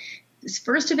 So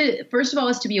first of all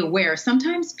is to be aware.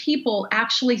 Sometimes people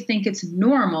actually think it's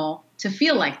normal to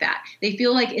feel like that. They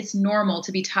feel like it's normal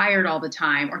to be tired all the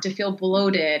time, or to feel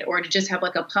bloated, or to just have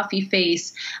like a puffy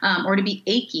face, or to be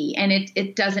achy. And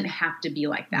it doesn't have to be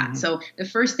like that. Mm-hmm. So the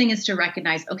first thing is to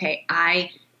recognize, okay,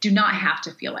 I do not have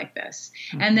to feel like this.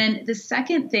 Mm-hmm. And then the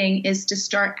second thing is to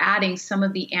start adding some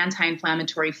of the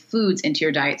anti-inflammatory foods into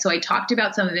your diet. So I talked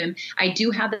about some of them. I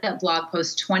do have that blog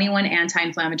post, 21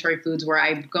 anti-inflammatory foods, where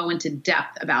I go into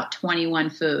depth about 21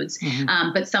 foods.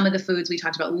 Mm-hmm. But some of the foods we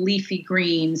talked about, leafy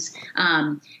greens,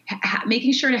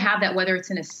 making sure to have that, whether it's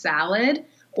in a salad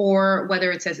or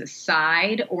whether it's as a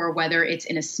side or whether it's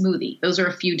in a smoothie. Those are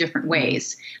a few different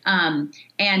ways.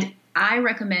 And I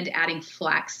recommend adding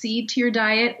flaxseed to your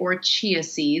diet, or chia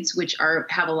seeds, which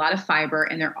have a lot of fiber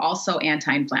and they're also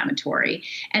anti-inflammatory.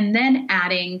 And then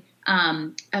adding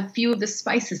a few of the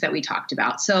spices that we talked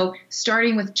about. So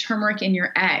starting with turmeric in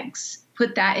your eggs,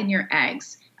 put that in your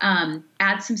eggs.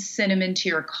 Add some cinnamon to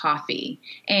your coffee,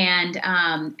 and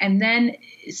then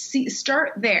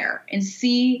start there and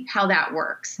see how that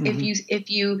works.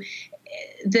 Mm-hmm.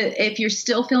 If you're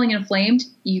still feeling inflamed,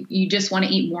 you just want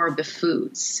to eat more of the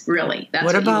foods. Really, that's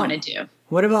what you want to do.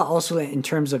 What about also in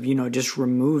terms of just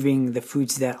removing the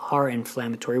foods that are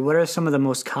inflammatory? What are some of the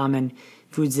most common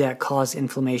foods that cause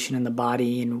inflammation in the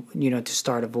body, and to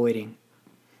start avoiding?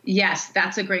 Yes,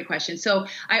 that's a great question. So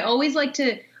I always like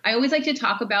to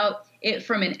talk about it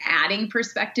from an adding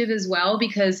perspective as well,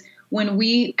 because when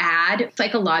we add,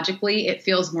 psychologically, it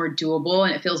feels more doable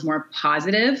and it feels more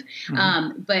positive.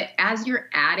 Mm-hmm. But as you're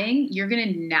adding, you're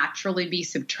going to naturally be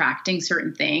subtracting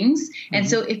certain things. Mm-hmm. And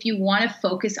so if you want to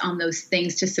focus on those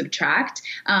things to subtract,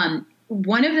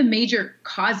 one of the major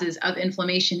causes of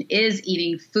inflammation is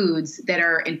eating foods that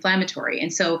are inflammatory.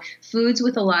 And so foods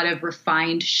with a lot of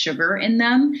refined sugar in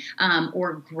them,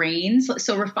 or grains.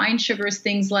 So refined sugars,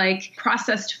 things like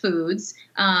processed foods,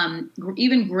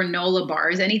 even granola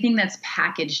bars, anything that's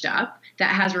packaged up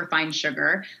that has refined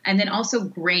sugar. And then also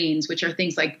grains, which are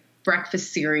things like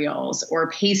breakfast cereals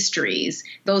or pastries.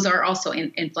 Those are also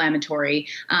inflammatory.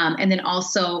 And then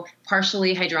also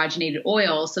partially hydrogenated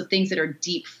oils. So things that are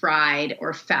deep fried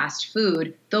or fast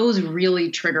food, those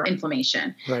really trigger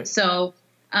inflammation. Right. So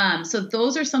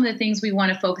those are some of the things we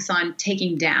want to focus on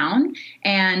taking down.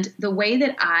 And the way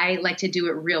that I like to do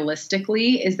it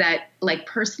realistically is that like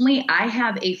personally, I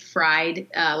have a fried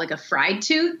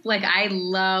tooth. Like I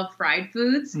love fried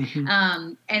foods.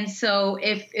 And so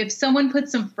if someone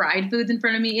puts some fried foods in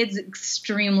front of me, it's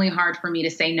extremely hard for me to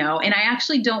say no. And I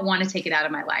actually don't want to take it out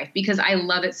of my life because I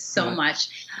love it so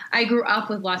much. I grew up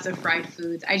with lots of fried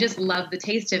foods. I just love the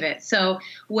taste of it. So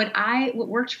what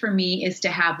worked for me is to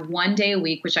have one day a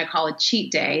week, which I call a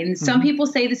cheat day. And some people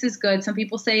say this is good. Some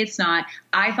people say it's not.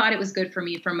 I thought it was good for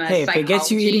me from a psychology. If it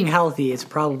gets you eating healthy, it's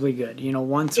probably good. You know,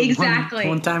 one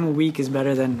time a week is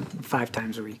better than 5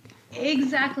 times a week.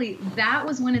 Exactly. That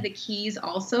was one of the keys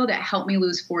also that helped me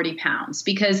lose 40 pounds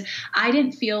because I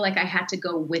didn't feel like I had to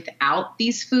go without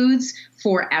these foods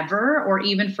forever or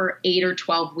even for 8 or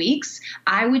 12 weeks.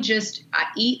 I would just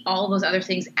eat all those other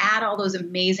things, add all those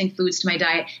amazing foods to my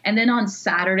diet. And then on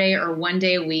Saturday or one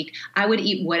day a week, I would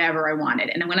eat whatever I wanted.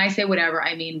 And when I say whatever,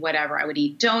 I mean whatever. I would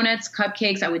eat donuts,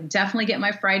 cupcakes. I would definitely get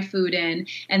my fried food in.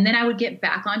 And then I would get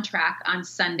back on track on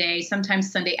Sunday, sometimes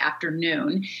Sunday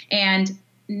afternoon. And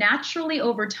naturally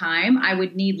over time, I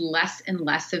would need less and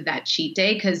less of that cheat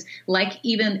day because like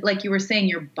you were saying,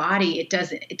 your body, it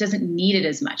doesn't need it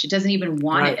as much. It doesn't even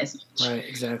want it as much. Right,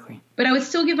 exactly. But I would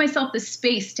still give myself the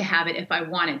space to have it if I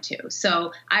wanted to.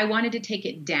 So I wanted to take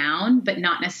it down, but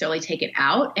not necessarily take it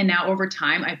out. And now over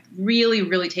time, I've really,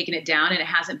 really taken it down. And it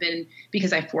hasn't been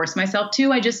because I forced myself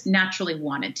to. I just naturally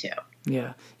wanted to.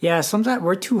 Yeah. Yeah. Sometimes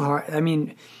we're too hard. I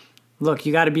mean, look,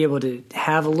 you got to be able to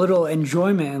have a little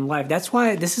enjoyment in life. That's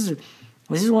why this is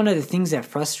one of the things that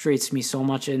frustrates me so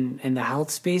much in the health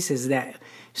space is that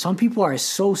some people are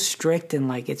so strict and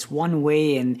like it's one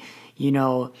way. And, you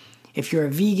know, if you're a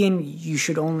vegan, you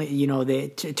should only, you know,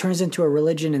 it turns into a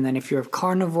religion. And then if you're a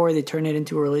carnivore, they turn it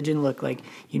into a religion. Look, like,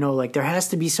 you know, like there has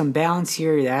to be some balance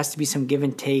here. There has to be some give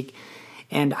and take.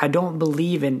 And I don't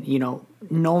believe in, you know,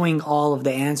 knowing all of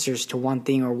the answers to one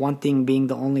thing or one thing being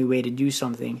the only way to do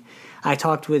something. I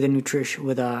talked with a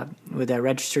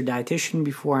registered dietitian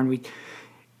before, and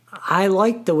I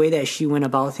liked the way that she went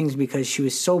about things because she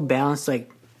was so balanced.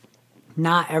 Like,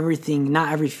 not every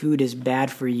food is bad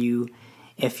for you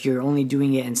if you're only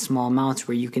doing it in small amounts,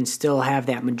 where you can still have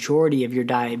that majority of your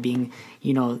diet being,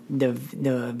 you know, the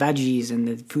veggies and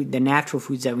the natural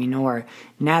foods that we know are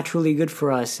naturally good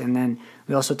for us. And then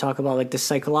we also talk about like the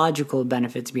psychological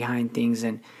benefits behind things.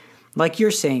 And like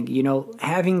you're saying, you know,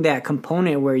 having that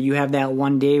component where you have that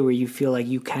one day where you feel like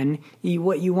you can eat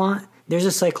what you want, there's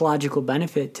a psychological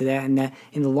benefit to that. And that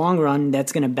in the long run,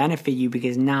 that's going to benefit you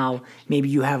because now maybe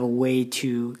you have a way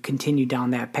to continue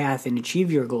down that path and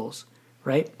achieve your goals,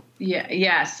 right? Yeah.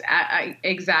 Yes,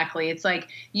 exactly. It's like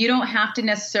you don't have to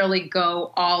necessarily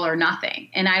go all or nothing.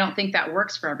 And I don't think that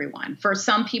works for everyone. For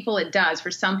some people, it does. For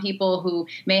some people who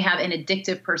may have an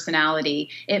addictive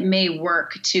personality, it may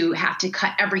work to have to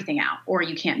cut everything out or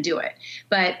you can't do it.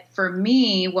 But for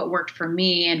me, what worked for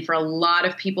me and for a lot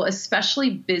of people,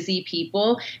 especially busy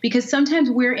people, because sometimes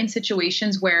we're in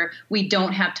situations where we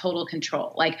don't have total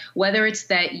control. Like whether it's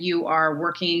that you are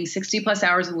working 60 plus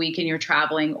hours a week and you're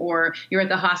traveling, or you're at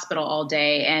the hospital all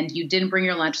day and you didn't bring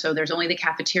your lunch, so there's only the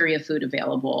cafeteria food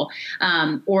available,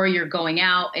 or you're going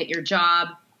out at your job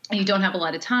and you don't have a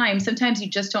lot of time. Sometimes you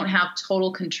just don't have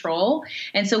total control.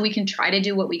 And so we can try to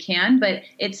do what we can, but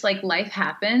it's like life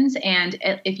happens. And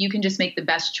if you can just make the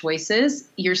best choices,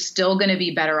 you're still going to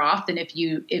be better off than if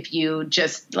you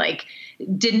just like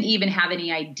didn't even have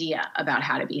any idea about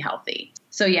how to be healthy.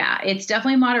 So yeah, it's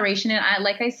definitely moderation. And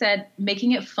like I said,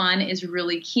 making it fun is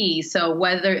really key. So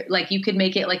whether like you could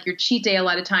make it like your cheat day, a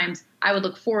lot of times I would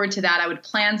look forward to that. I would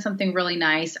plan something really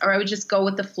nice, or I would just go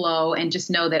with the flow and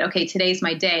just know that, okay, today's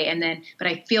my day. And then, but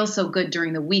I feel so good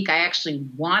during the week. I actually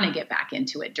want to get back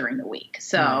into it during the week.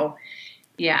 So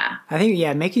yeah. I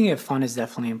think, making it fun is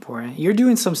definitely important. You're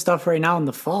doing some stuff right now in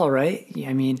the fall, right?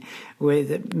 I mean,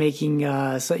 with making,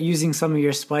 using some of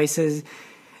your spices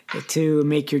to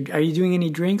make are you doing any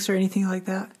drinks or anything like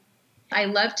that? I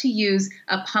love to use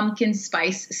a pumpkin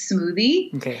spice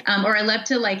smoothie, or I love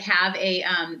to like have a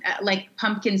like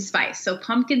pumpkin spice. So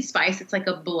pumpkin spice, it's like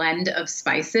a blend of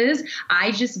spices.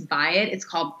 I just buy it. It's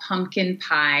called pumpkin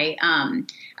pie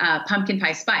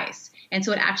spice. And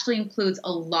so it actually includes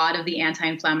a lot of the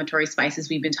anti-inflammatory spices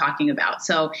we've been talking about.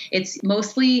 So it's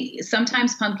mostly,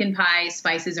 sometimes pumpkin pie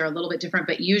spices are a little bit different,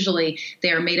 but usually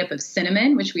they are made up of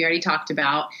cinnamon, which we already talked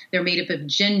about. They're made up of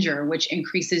ginger, which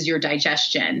increases your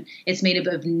digestion. It's made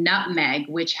up of nutmeg,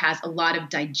 which has a lot of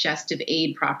digestive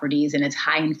aid properties, and it's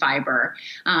high in fiber.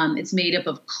 It's made up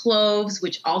of cloves,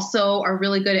 which also are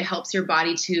really good. It helps your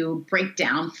body to break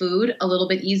down food a little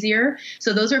bit easier.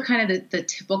 So those are kind of the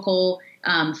typical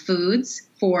foods.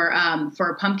 for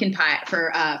pumpkin pie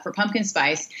for pumpkin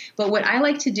spice. But what I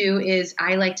like to do is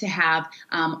I like to have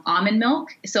almond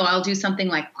milk. So I'll do something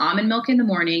like almond milk in the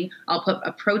morning. I'll put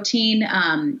a protein.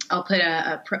 I'll put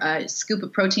a scoop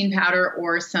of protein powder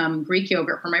or some Greek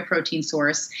yogurt for my protein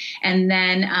source, and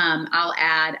then I'll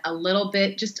add a little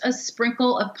bit, just a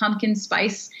sprinkle of pumpkin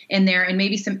spice in there, and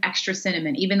maybe some extra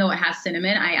cinnamon. Even though it has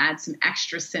cinnamon, I add some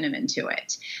extra cinnamon to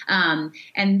it.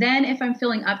 And then if I'm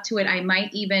feeling up to it, I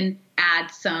might even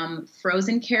add some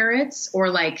frozen carrots or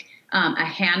like a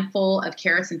handful of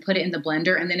carrots and put it in the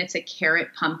blender. And then it's a carrot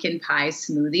pumpkin pie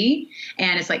smoothie.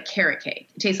 And it's like carrot cake.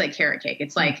 It tastes like carrot cake.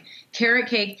 It's like carrot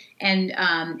cake and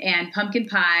pumpkin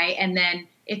pie. And then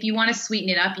if you want to sweeten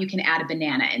it up, you can add a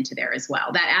banana into there as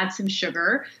well. That adds some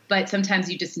sugar, but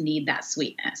sometimes you just need that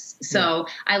sweetness. So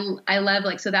I love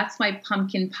so that's my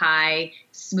pumpkin pie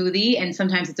smoothie. And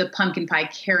sometimes it's a pumpkin pie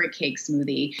carrot cake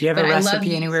smoothie. Do you have a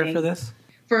recipe anywhere for this?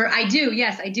 I do.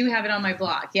 Yes, I do have it on my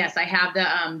blog. Yes, I have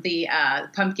the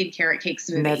pumpkin carrot cake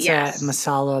smoothie. And that's at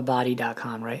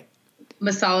masalabody.com, right?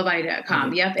 Masalabody.com.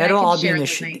 Okay. Yep. That'll all be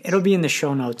in it'll be in the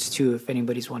show notes too, if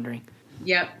anybody's wondering.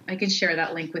 Yep, I can share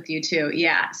that link with you too.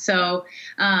 Yeah. So,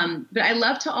 but I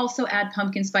love to also add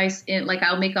pumpkin spice in. Like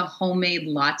I'll make a homemade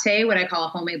latte, what I call a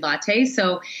homemade latte.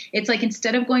 So it's like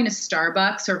instead of going to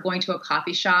Starbucks or going to a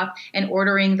coffee shop and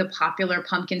ordering the popular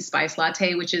pumpkin spice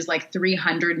latte, which is like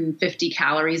 350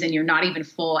 calories and you're not even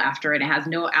full after it, it has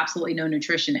absolutely no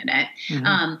nutrition in it.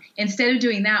 Mm-hmm. Instead of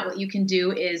doing that, what you can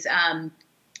do is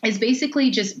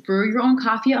basically just brew your own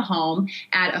coffee at home,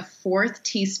 add a 1/4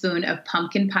 teaspoon of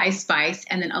pumpkin pie spice,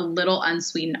 and then a little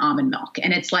unsweetened almond milk.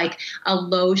 And it's like a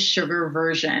low sugar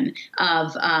version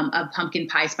of pumpkin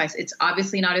pie spice. It's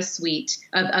obviously not as sweet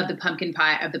of the pumpkin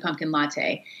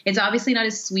latte. It's obviously not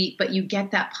as sweet, but you get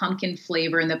that pumpkin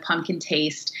flavor and the pumpkin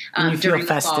taste during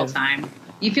the fall time.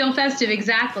 You feel festive.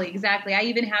 Exactly. I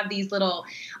even have these little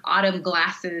autumn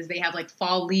glasses. They have like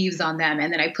fall leaves on them.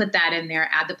 And then I put that in there,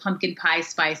 add the pumpkin pie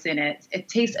spice in it. It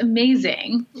tastes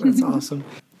amazing. That's awesome.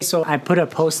 So I put a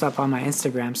post up on my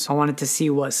Instagram. So I wanted to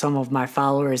see what some of my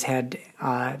followers had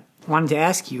wanted to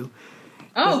ask you.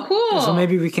 Oh, cool. So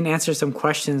maybe we can answer some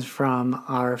questions from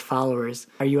our followers.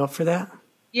 Are you up for that?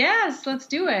 Yes, let's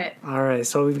do it. All right.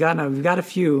 So we've got a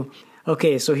few.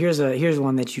 Okay, so here's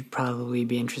one that you'd probably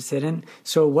be interested in.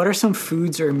 So what are some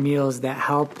foods or meals that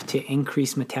help to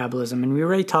increase metabolism? And we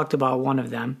already talked about one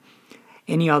of them.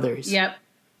 Any others? Yep.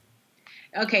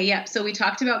 Okay, yeah. So we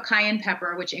talked about cayenne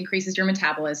pepper, which increases your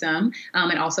metabolism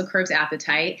and also curbs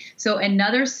appetite. So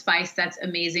another spice that's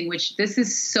amazing, which this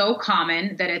is so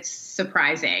common that it's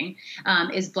surprising,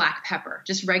 is black pepper.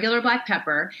 Just regular black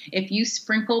pepper. If you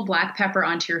sprinkle black pepper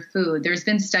onto your food, there's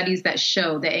been studies that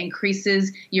show that it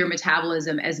increases your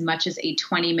metabolism as much as a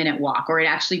 20-minute walk, or it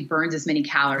actually burns as many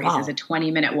calories as a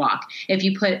 20-minute walk. If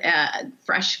you put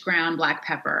fresh ground black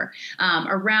pepper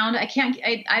around,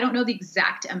 I don't know the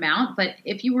exact amount, but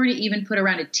if you were to even put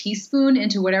around a teaspoon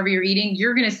into whatever you're eating,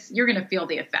 you're gonna feel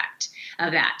the effect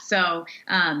of that. So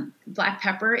black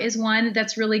pepper is one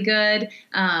that's really good,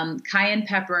 cayenne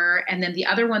pepper, and then the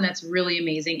other one that's really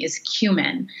amazing is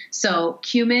cumin. So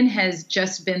cumin has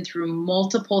just been through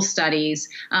multiple studies,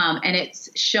 and it's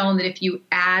shown that if you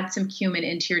add some cumin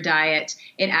into your diet,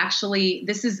 it actually,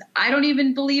 I don't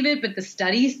even believe it, but the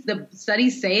studies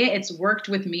say it. It's worked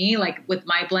with me, like with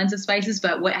my blends of spices.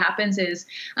 But what happens is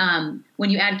when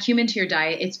you add cumin to your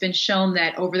diet, it's been shown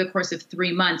that over the course of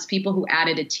 3 months, people who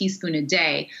added a teaspoon a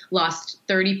day lost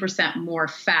 30% more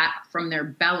fat from their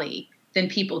belly than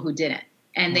people who didn't.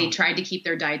 And they tried to keep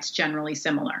their diets generally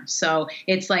similar. So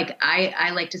it's like, I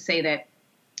like to say that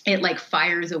it like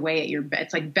fires away at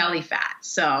it's like belly fat.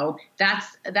 So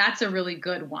that's a really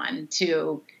good one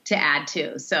to add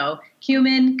to. So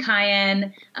cumin,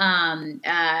 cayenne, and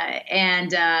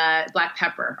black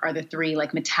pepper are the 3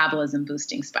 like metabolism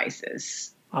boosting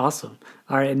spices. Awesome.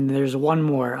 All right. And there's one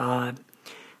more.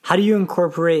 How do you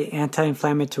incorporate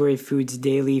anti-inflammatory foods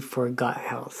daily for gut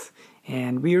health?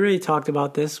 And we already talked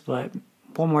about this, but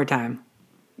one more time.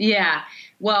 Yeah.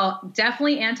 Well,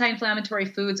 definitely anti-inflammatory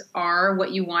foods are what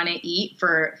you want to eat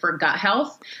for gut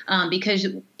health, because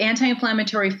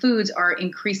anti-inflammatory foods are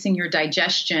increasing your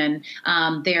digestion.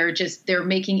 They're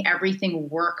making everything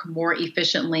work more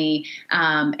efficiently,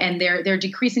 and they're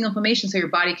decreasing inflammation so your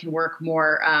body can work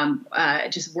more,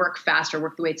 just work faster,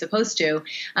 work the way it's supposed to.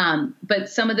 But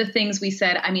some of the things we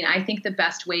said, I think the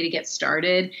best way to get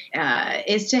started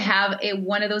is to have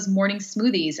one of those morning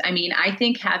smoothies. I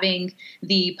think having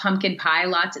the pumpkin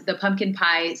pie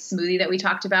smoothie that we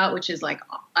talked about, which is like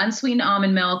unsweetened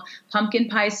almond milk, pumpkin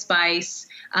pie spice,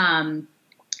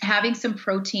 having some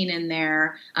protein in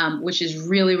there, which is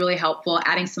really, really helpful.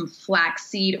 Adding some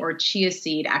flaxseed or chia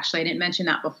seed. Actually, I didn't mention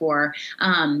that before.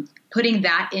 Putting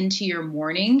that into your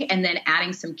morning and then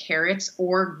adding some carrots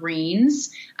or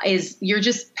greens you're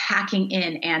just packing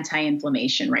in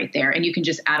anti-inflammation right there. And you can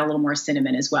just add a little more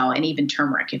cinnamon as well, and even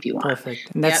turmeric if you want.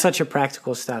 Perfect. And that's such a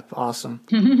practical step. Awesome.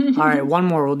 All right, one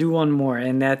more. We'll do one more.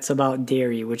 And that's about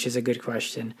dairy, which is a good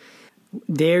question.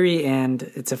 Dairy and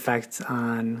its effects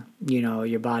on,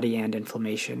 your body and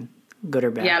inflammation, good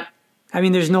or bad. Yep. I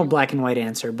mean, there's no black and white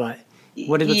answer, but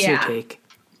what's your take?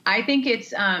 I think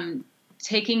it's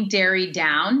taking dairy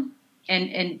down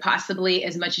and possibly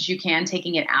as much as you can,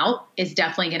 taking it out is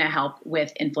definitely going to help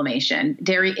with inflammation.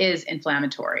 Dairy is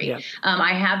inflammatory. Yep.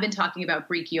 I have been talking about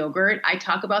Greek yogurt. I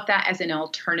talk about that as an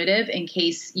alternative in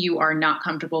case you are not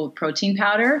comfortable with protein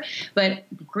powder. But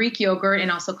Greek yogurt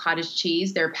and also cottage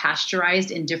cheese, they're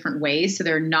pasteurized in different ways. So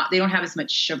they don't have as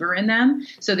much sugar in them.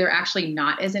 So they're actually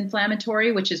not as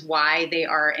inflammatory, which is why they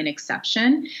are an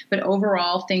exception. But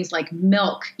overall, things like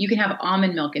milk, you can have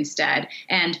almond milk instead.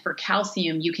 And for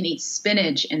calcium, you can eat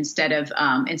spinach instead of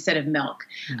milk.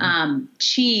 Mm-hmm.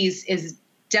 Cheese is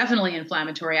definitely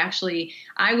inflammatory. Actually,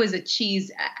 I was a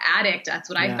cheese addict. That's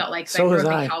what I felt like. So I grew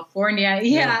up in California.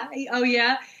 Yeah. Oh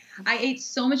yeah. I ate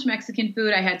so much Mexican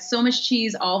food. I had so much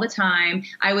cheese all the time.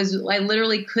 I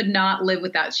literally could not live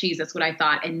without cheese. That's what I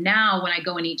thought. And now when I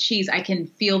go and eat cheese, I can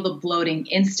feel the bloating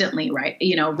instantly, right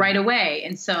away.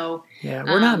 And so,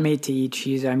 we're not made to eat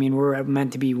cheese. I mean, we're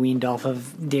meant to be weaned off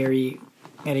of dairy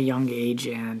at a young age.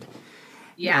 And,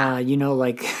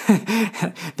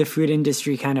 the food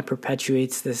industry kind of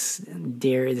perpetuates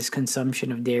this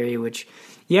consumption of dairy, which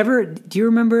do you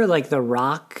remember The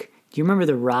Rock? Do you remember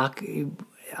The Rock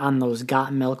on those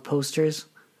Got Milk posters?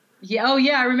 Yeah. Oh,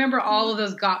 yeah. I remember all of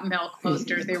those Got Milk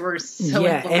posters. They were so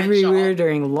influential. Everywhere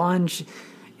during lunch.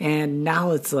 And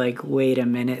now it's like, wait a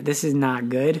minute, this is not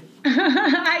good.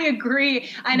 I agree.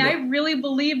 And I really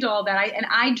believed all that.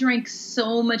 I drank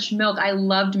so much milk. I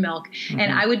loved milk. Mm-hmm.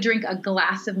 And I would drink a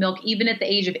glass of milk. Even at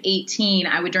the age of 18,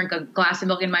 I would drink a glass of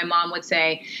milk. And my mom would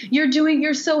say,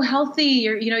 you're so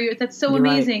healthy. That's so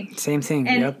amazing. Right. Same thing.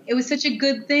 And it was such a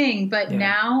good thing. But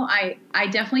now I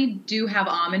definitely do have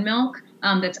almond milk.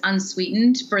 That's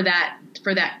unsweetened for that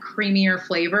creamier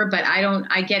flavor, but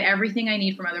I get everything I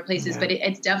need from other places, but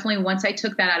it's definitely, once I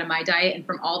took that out of my diet and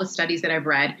from all the studies that I've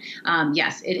read,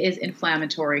 yes, it is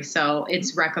inflammatory. So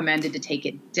it's recommended to take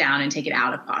it down and take it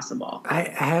out if possible. I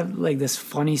have this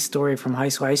funny story from high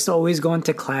school. I used to always go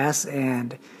into class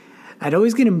and I'd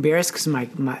always get embarrassed because my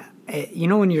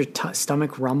when your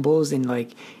stomach rumbles and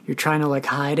you're trying to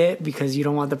hide it because you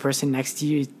don't want the person next to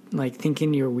you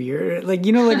thinking you're weird, I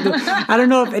don't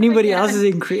know if anybody else is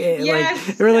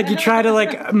yes. Or you try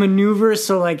to maneuver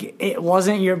so it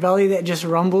wasn't your belly that just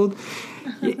rumbled.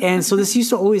 And so this used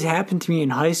to always happen to me in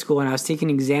high school when I was taking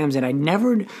exams, and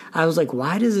I was like,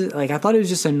 why does it, I thought it was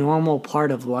just a normal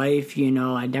part of life,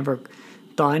 I never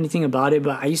thought anything about it,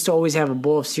 but I used to always have a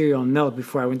bowl of cereal and milk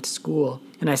before I went to school.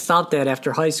 And I stopped that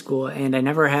after high school, and I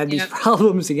never had these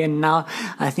problems again. Now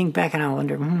I think back and I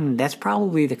wonder, that's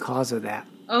probably the cause of that.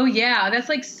 Oh, yeah.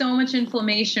 That's so much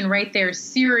inflammation right there.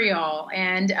 Cereal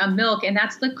and milk. And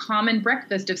that's the common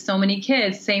breakfast of so many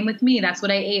kids. Same with me. That's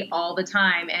what I ate all the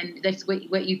time. And that's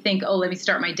what you think, let me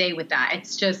start my day with that.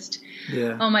 It's just,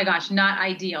 oh my gosh, not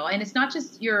ideal. And it's not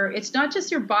just your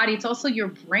body. It's also your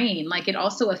brain. It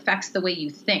also affects the way you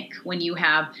think when you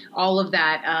have all of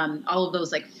that, all of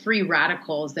those free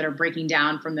radicals that are breaking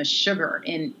down from the sugar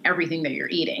in everything that you're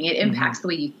eating. It impacts the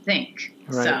way you think.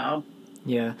 Right. So.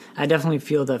 Yeah, I definitely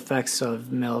feel the effects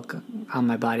of milk on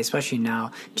my body, especially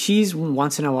now. Cheese,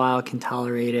 once in a while, I can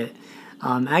tolerate it.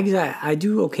 Eggs, I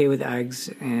do okay with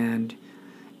eggs, and,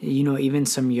 even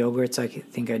some yogurts I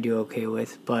think I do okay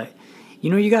with. But,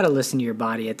 you got to listen to your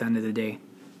body at the end of the day.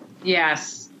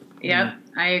 Yes. Yep, yeah.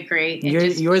 I agree.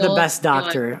 You're the best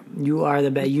doctor. You are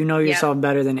the best. You know yourself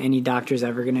better than any doctor's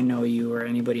ever going to know you or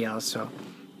anybody else. So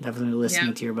definitely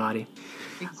listening to your body.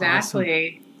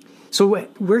 Exactly. Awesome. So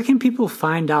where can people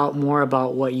find out more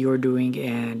about what you're doing?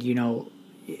 And,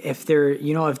 if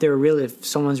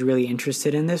someone's really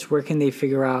interested in this, where can they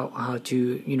figure out how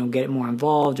to, get more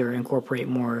involved or incorporate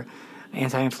more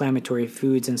anti-inflammatory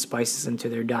foods and spices into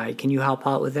their diet? Can you help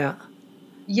out with that?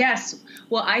 Yes.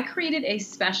 Well, I created a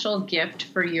special gift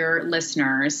for your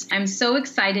listeners. I'm so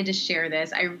excited to share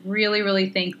this. I really, really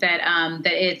think that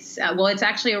it's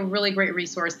actually a really great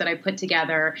resource that I put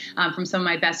together from some of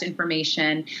my best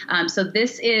information. So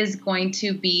this is going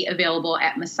to be available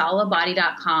at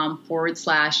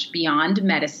masalabody.com/beyond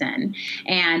medicine.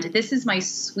 And this is my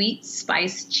sweet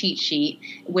spice cheat sheet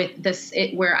with this,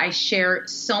 where I share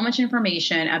so much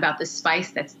information about the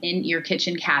spice that's in your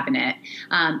kitchen cabinet.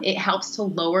 It helps to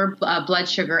lower blood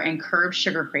sugar and curb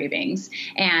sugar cravings.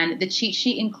 And the cheat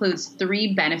sheet includes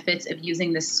 3 benefits of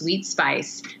using the sweet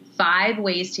spice, 5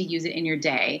 ways to use it in your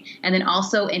day, and then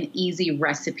also an easy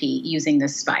recipe using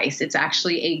this spice. It's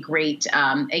actually a great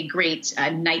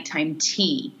nighttime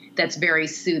tea that's very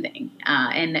soothing,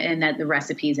 and that the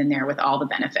recipe's in there with all the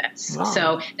benefits. Wow.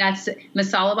 So that's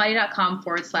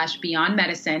masalabody.com/beyond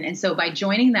medicine. And so by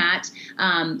joining that,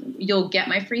 you'll get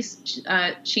my free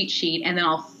cheat sheet, and then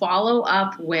I'll follow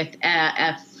up with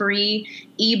a free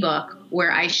ebook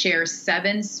where I share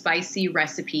 7 spicy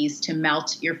recipes to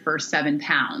melt your first 7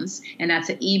 pounds. And that's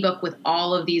an ebook with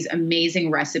all of these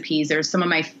amazing recipes. There's some of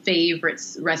my favorite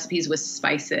recipes with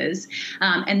spices.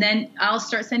 And then I'll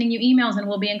start sending you emails and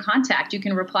we'll be in contact. You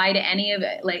can reply to any of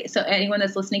it. So anyone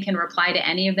that's listening can reply to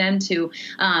any of them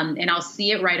and I'll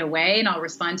see it right away and I'll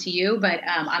respond to you. But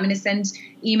I'm going to send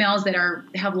emails that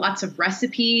have lots of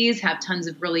recipes, have tons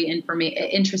of really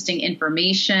interesting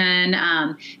information,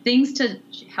 things to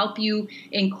help you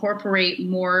incorporate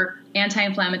more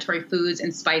anti-inflammatory foods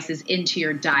and spices into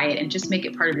your diet and just make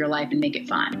it part of your life and make it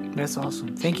fun. That's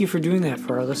awesome. Thank you for doing that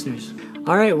for our listeners.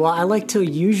 All right. Well, I like to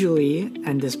usually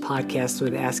end this podcast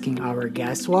with asking our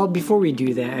guests. Well, before we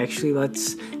do that, actually,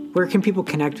 where can people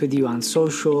connect with you on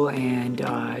social and,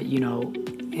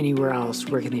 anywhere else?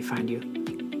 Where can they find you?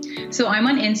 So I'm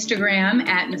on Instagram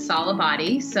at Masala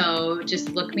Body. So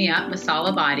just look me up,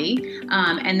 Masala Body.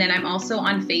 And then I'm also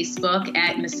on Facebook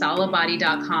at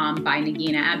masalabody.com by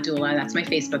Nagina Abdullah. That's my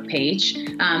Facebook page.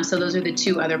 So those are the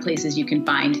 2 other places you can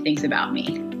find things about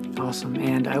me. Awesome.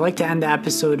 And I like to end the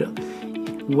episode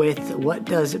with, what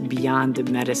does beyond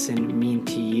medicine mean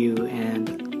to you? And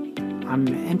I'm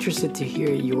interested to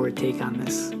hear your take on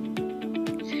this.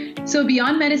 So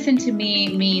beyond medicine to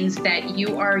me means that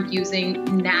you are using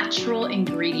natural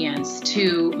ingredients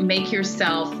to make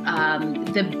yourself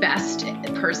the best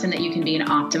person that you can be and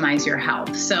optimize your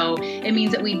health. So it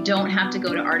means that we don't have to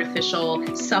go to artificial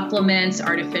supplements,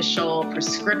 artificial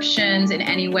prescriptions in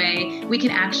any way. We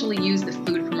can actually use the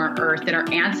food from our earth that our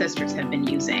ancestors have been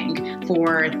using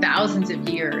for thousands of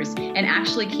years and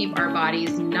actually keep our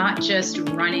bodies not just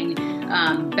running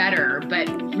better, but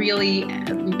really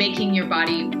making your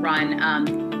body run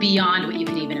beyond what you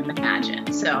can even imagine.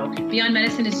 So beyond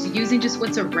medicine is using just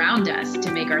what's around us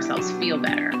to make ourselves feel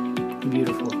better.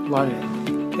 Beautiful. Love it.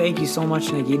 Thank you so much,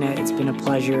 Nagina. It's been a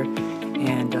pleasure.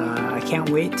 And I can't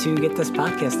wait to get this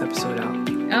podcast episode out.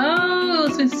 Oh,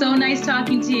 it's been so nice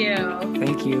talking to you.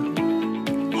 Thank you.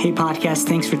 Hey podcast,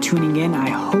 thanks for tuning in. I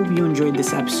hope you enjoyed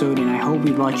this episode and I hope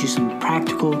we brought you some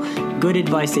practical, good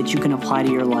advice that you can apply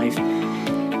to your life.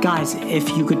 Guys,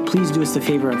 if you could please do us the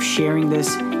favor of sharing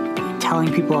this,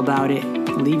 telling people about it,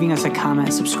 leaving us a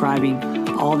comment, subscribing,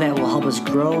 all that will help us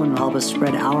grow and will help us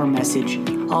spread our message.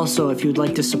 Also, if you'd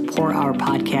like to support our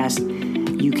podcast,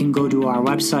 you can go to our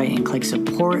website and click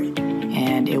support,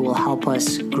 and it will help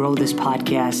us grow this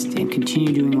podcast and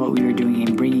continue doing what we are doing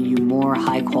and bringing you more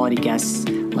high-quality guests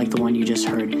like the one you just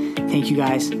heard. Thank you,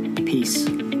 guys. Peace.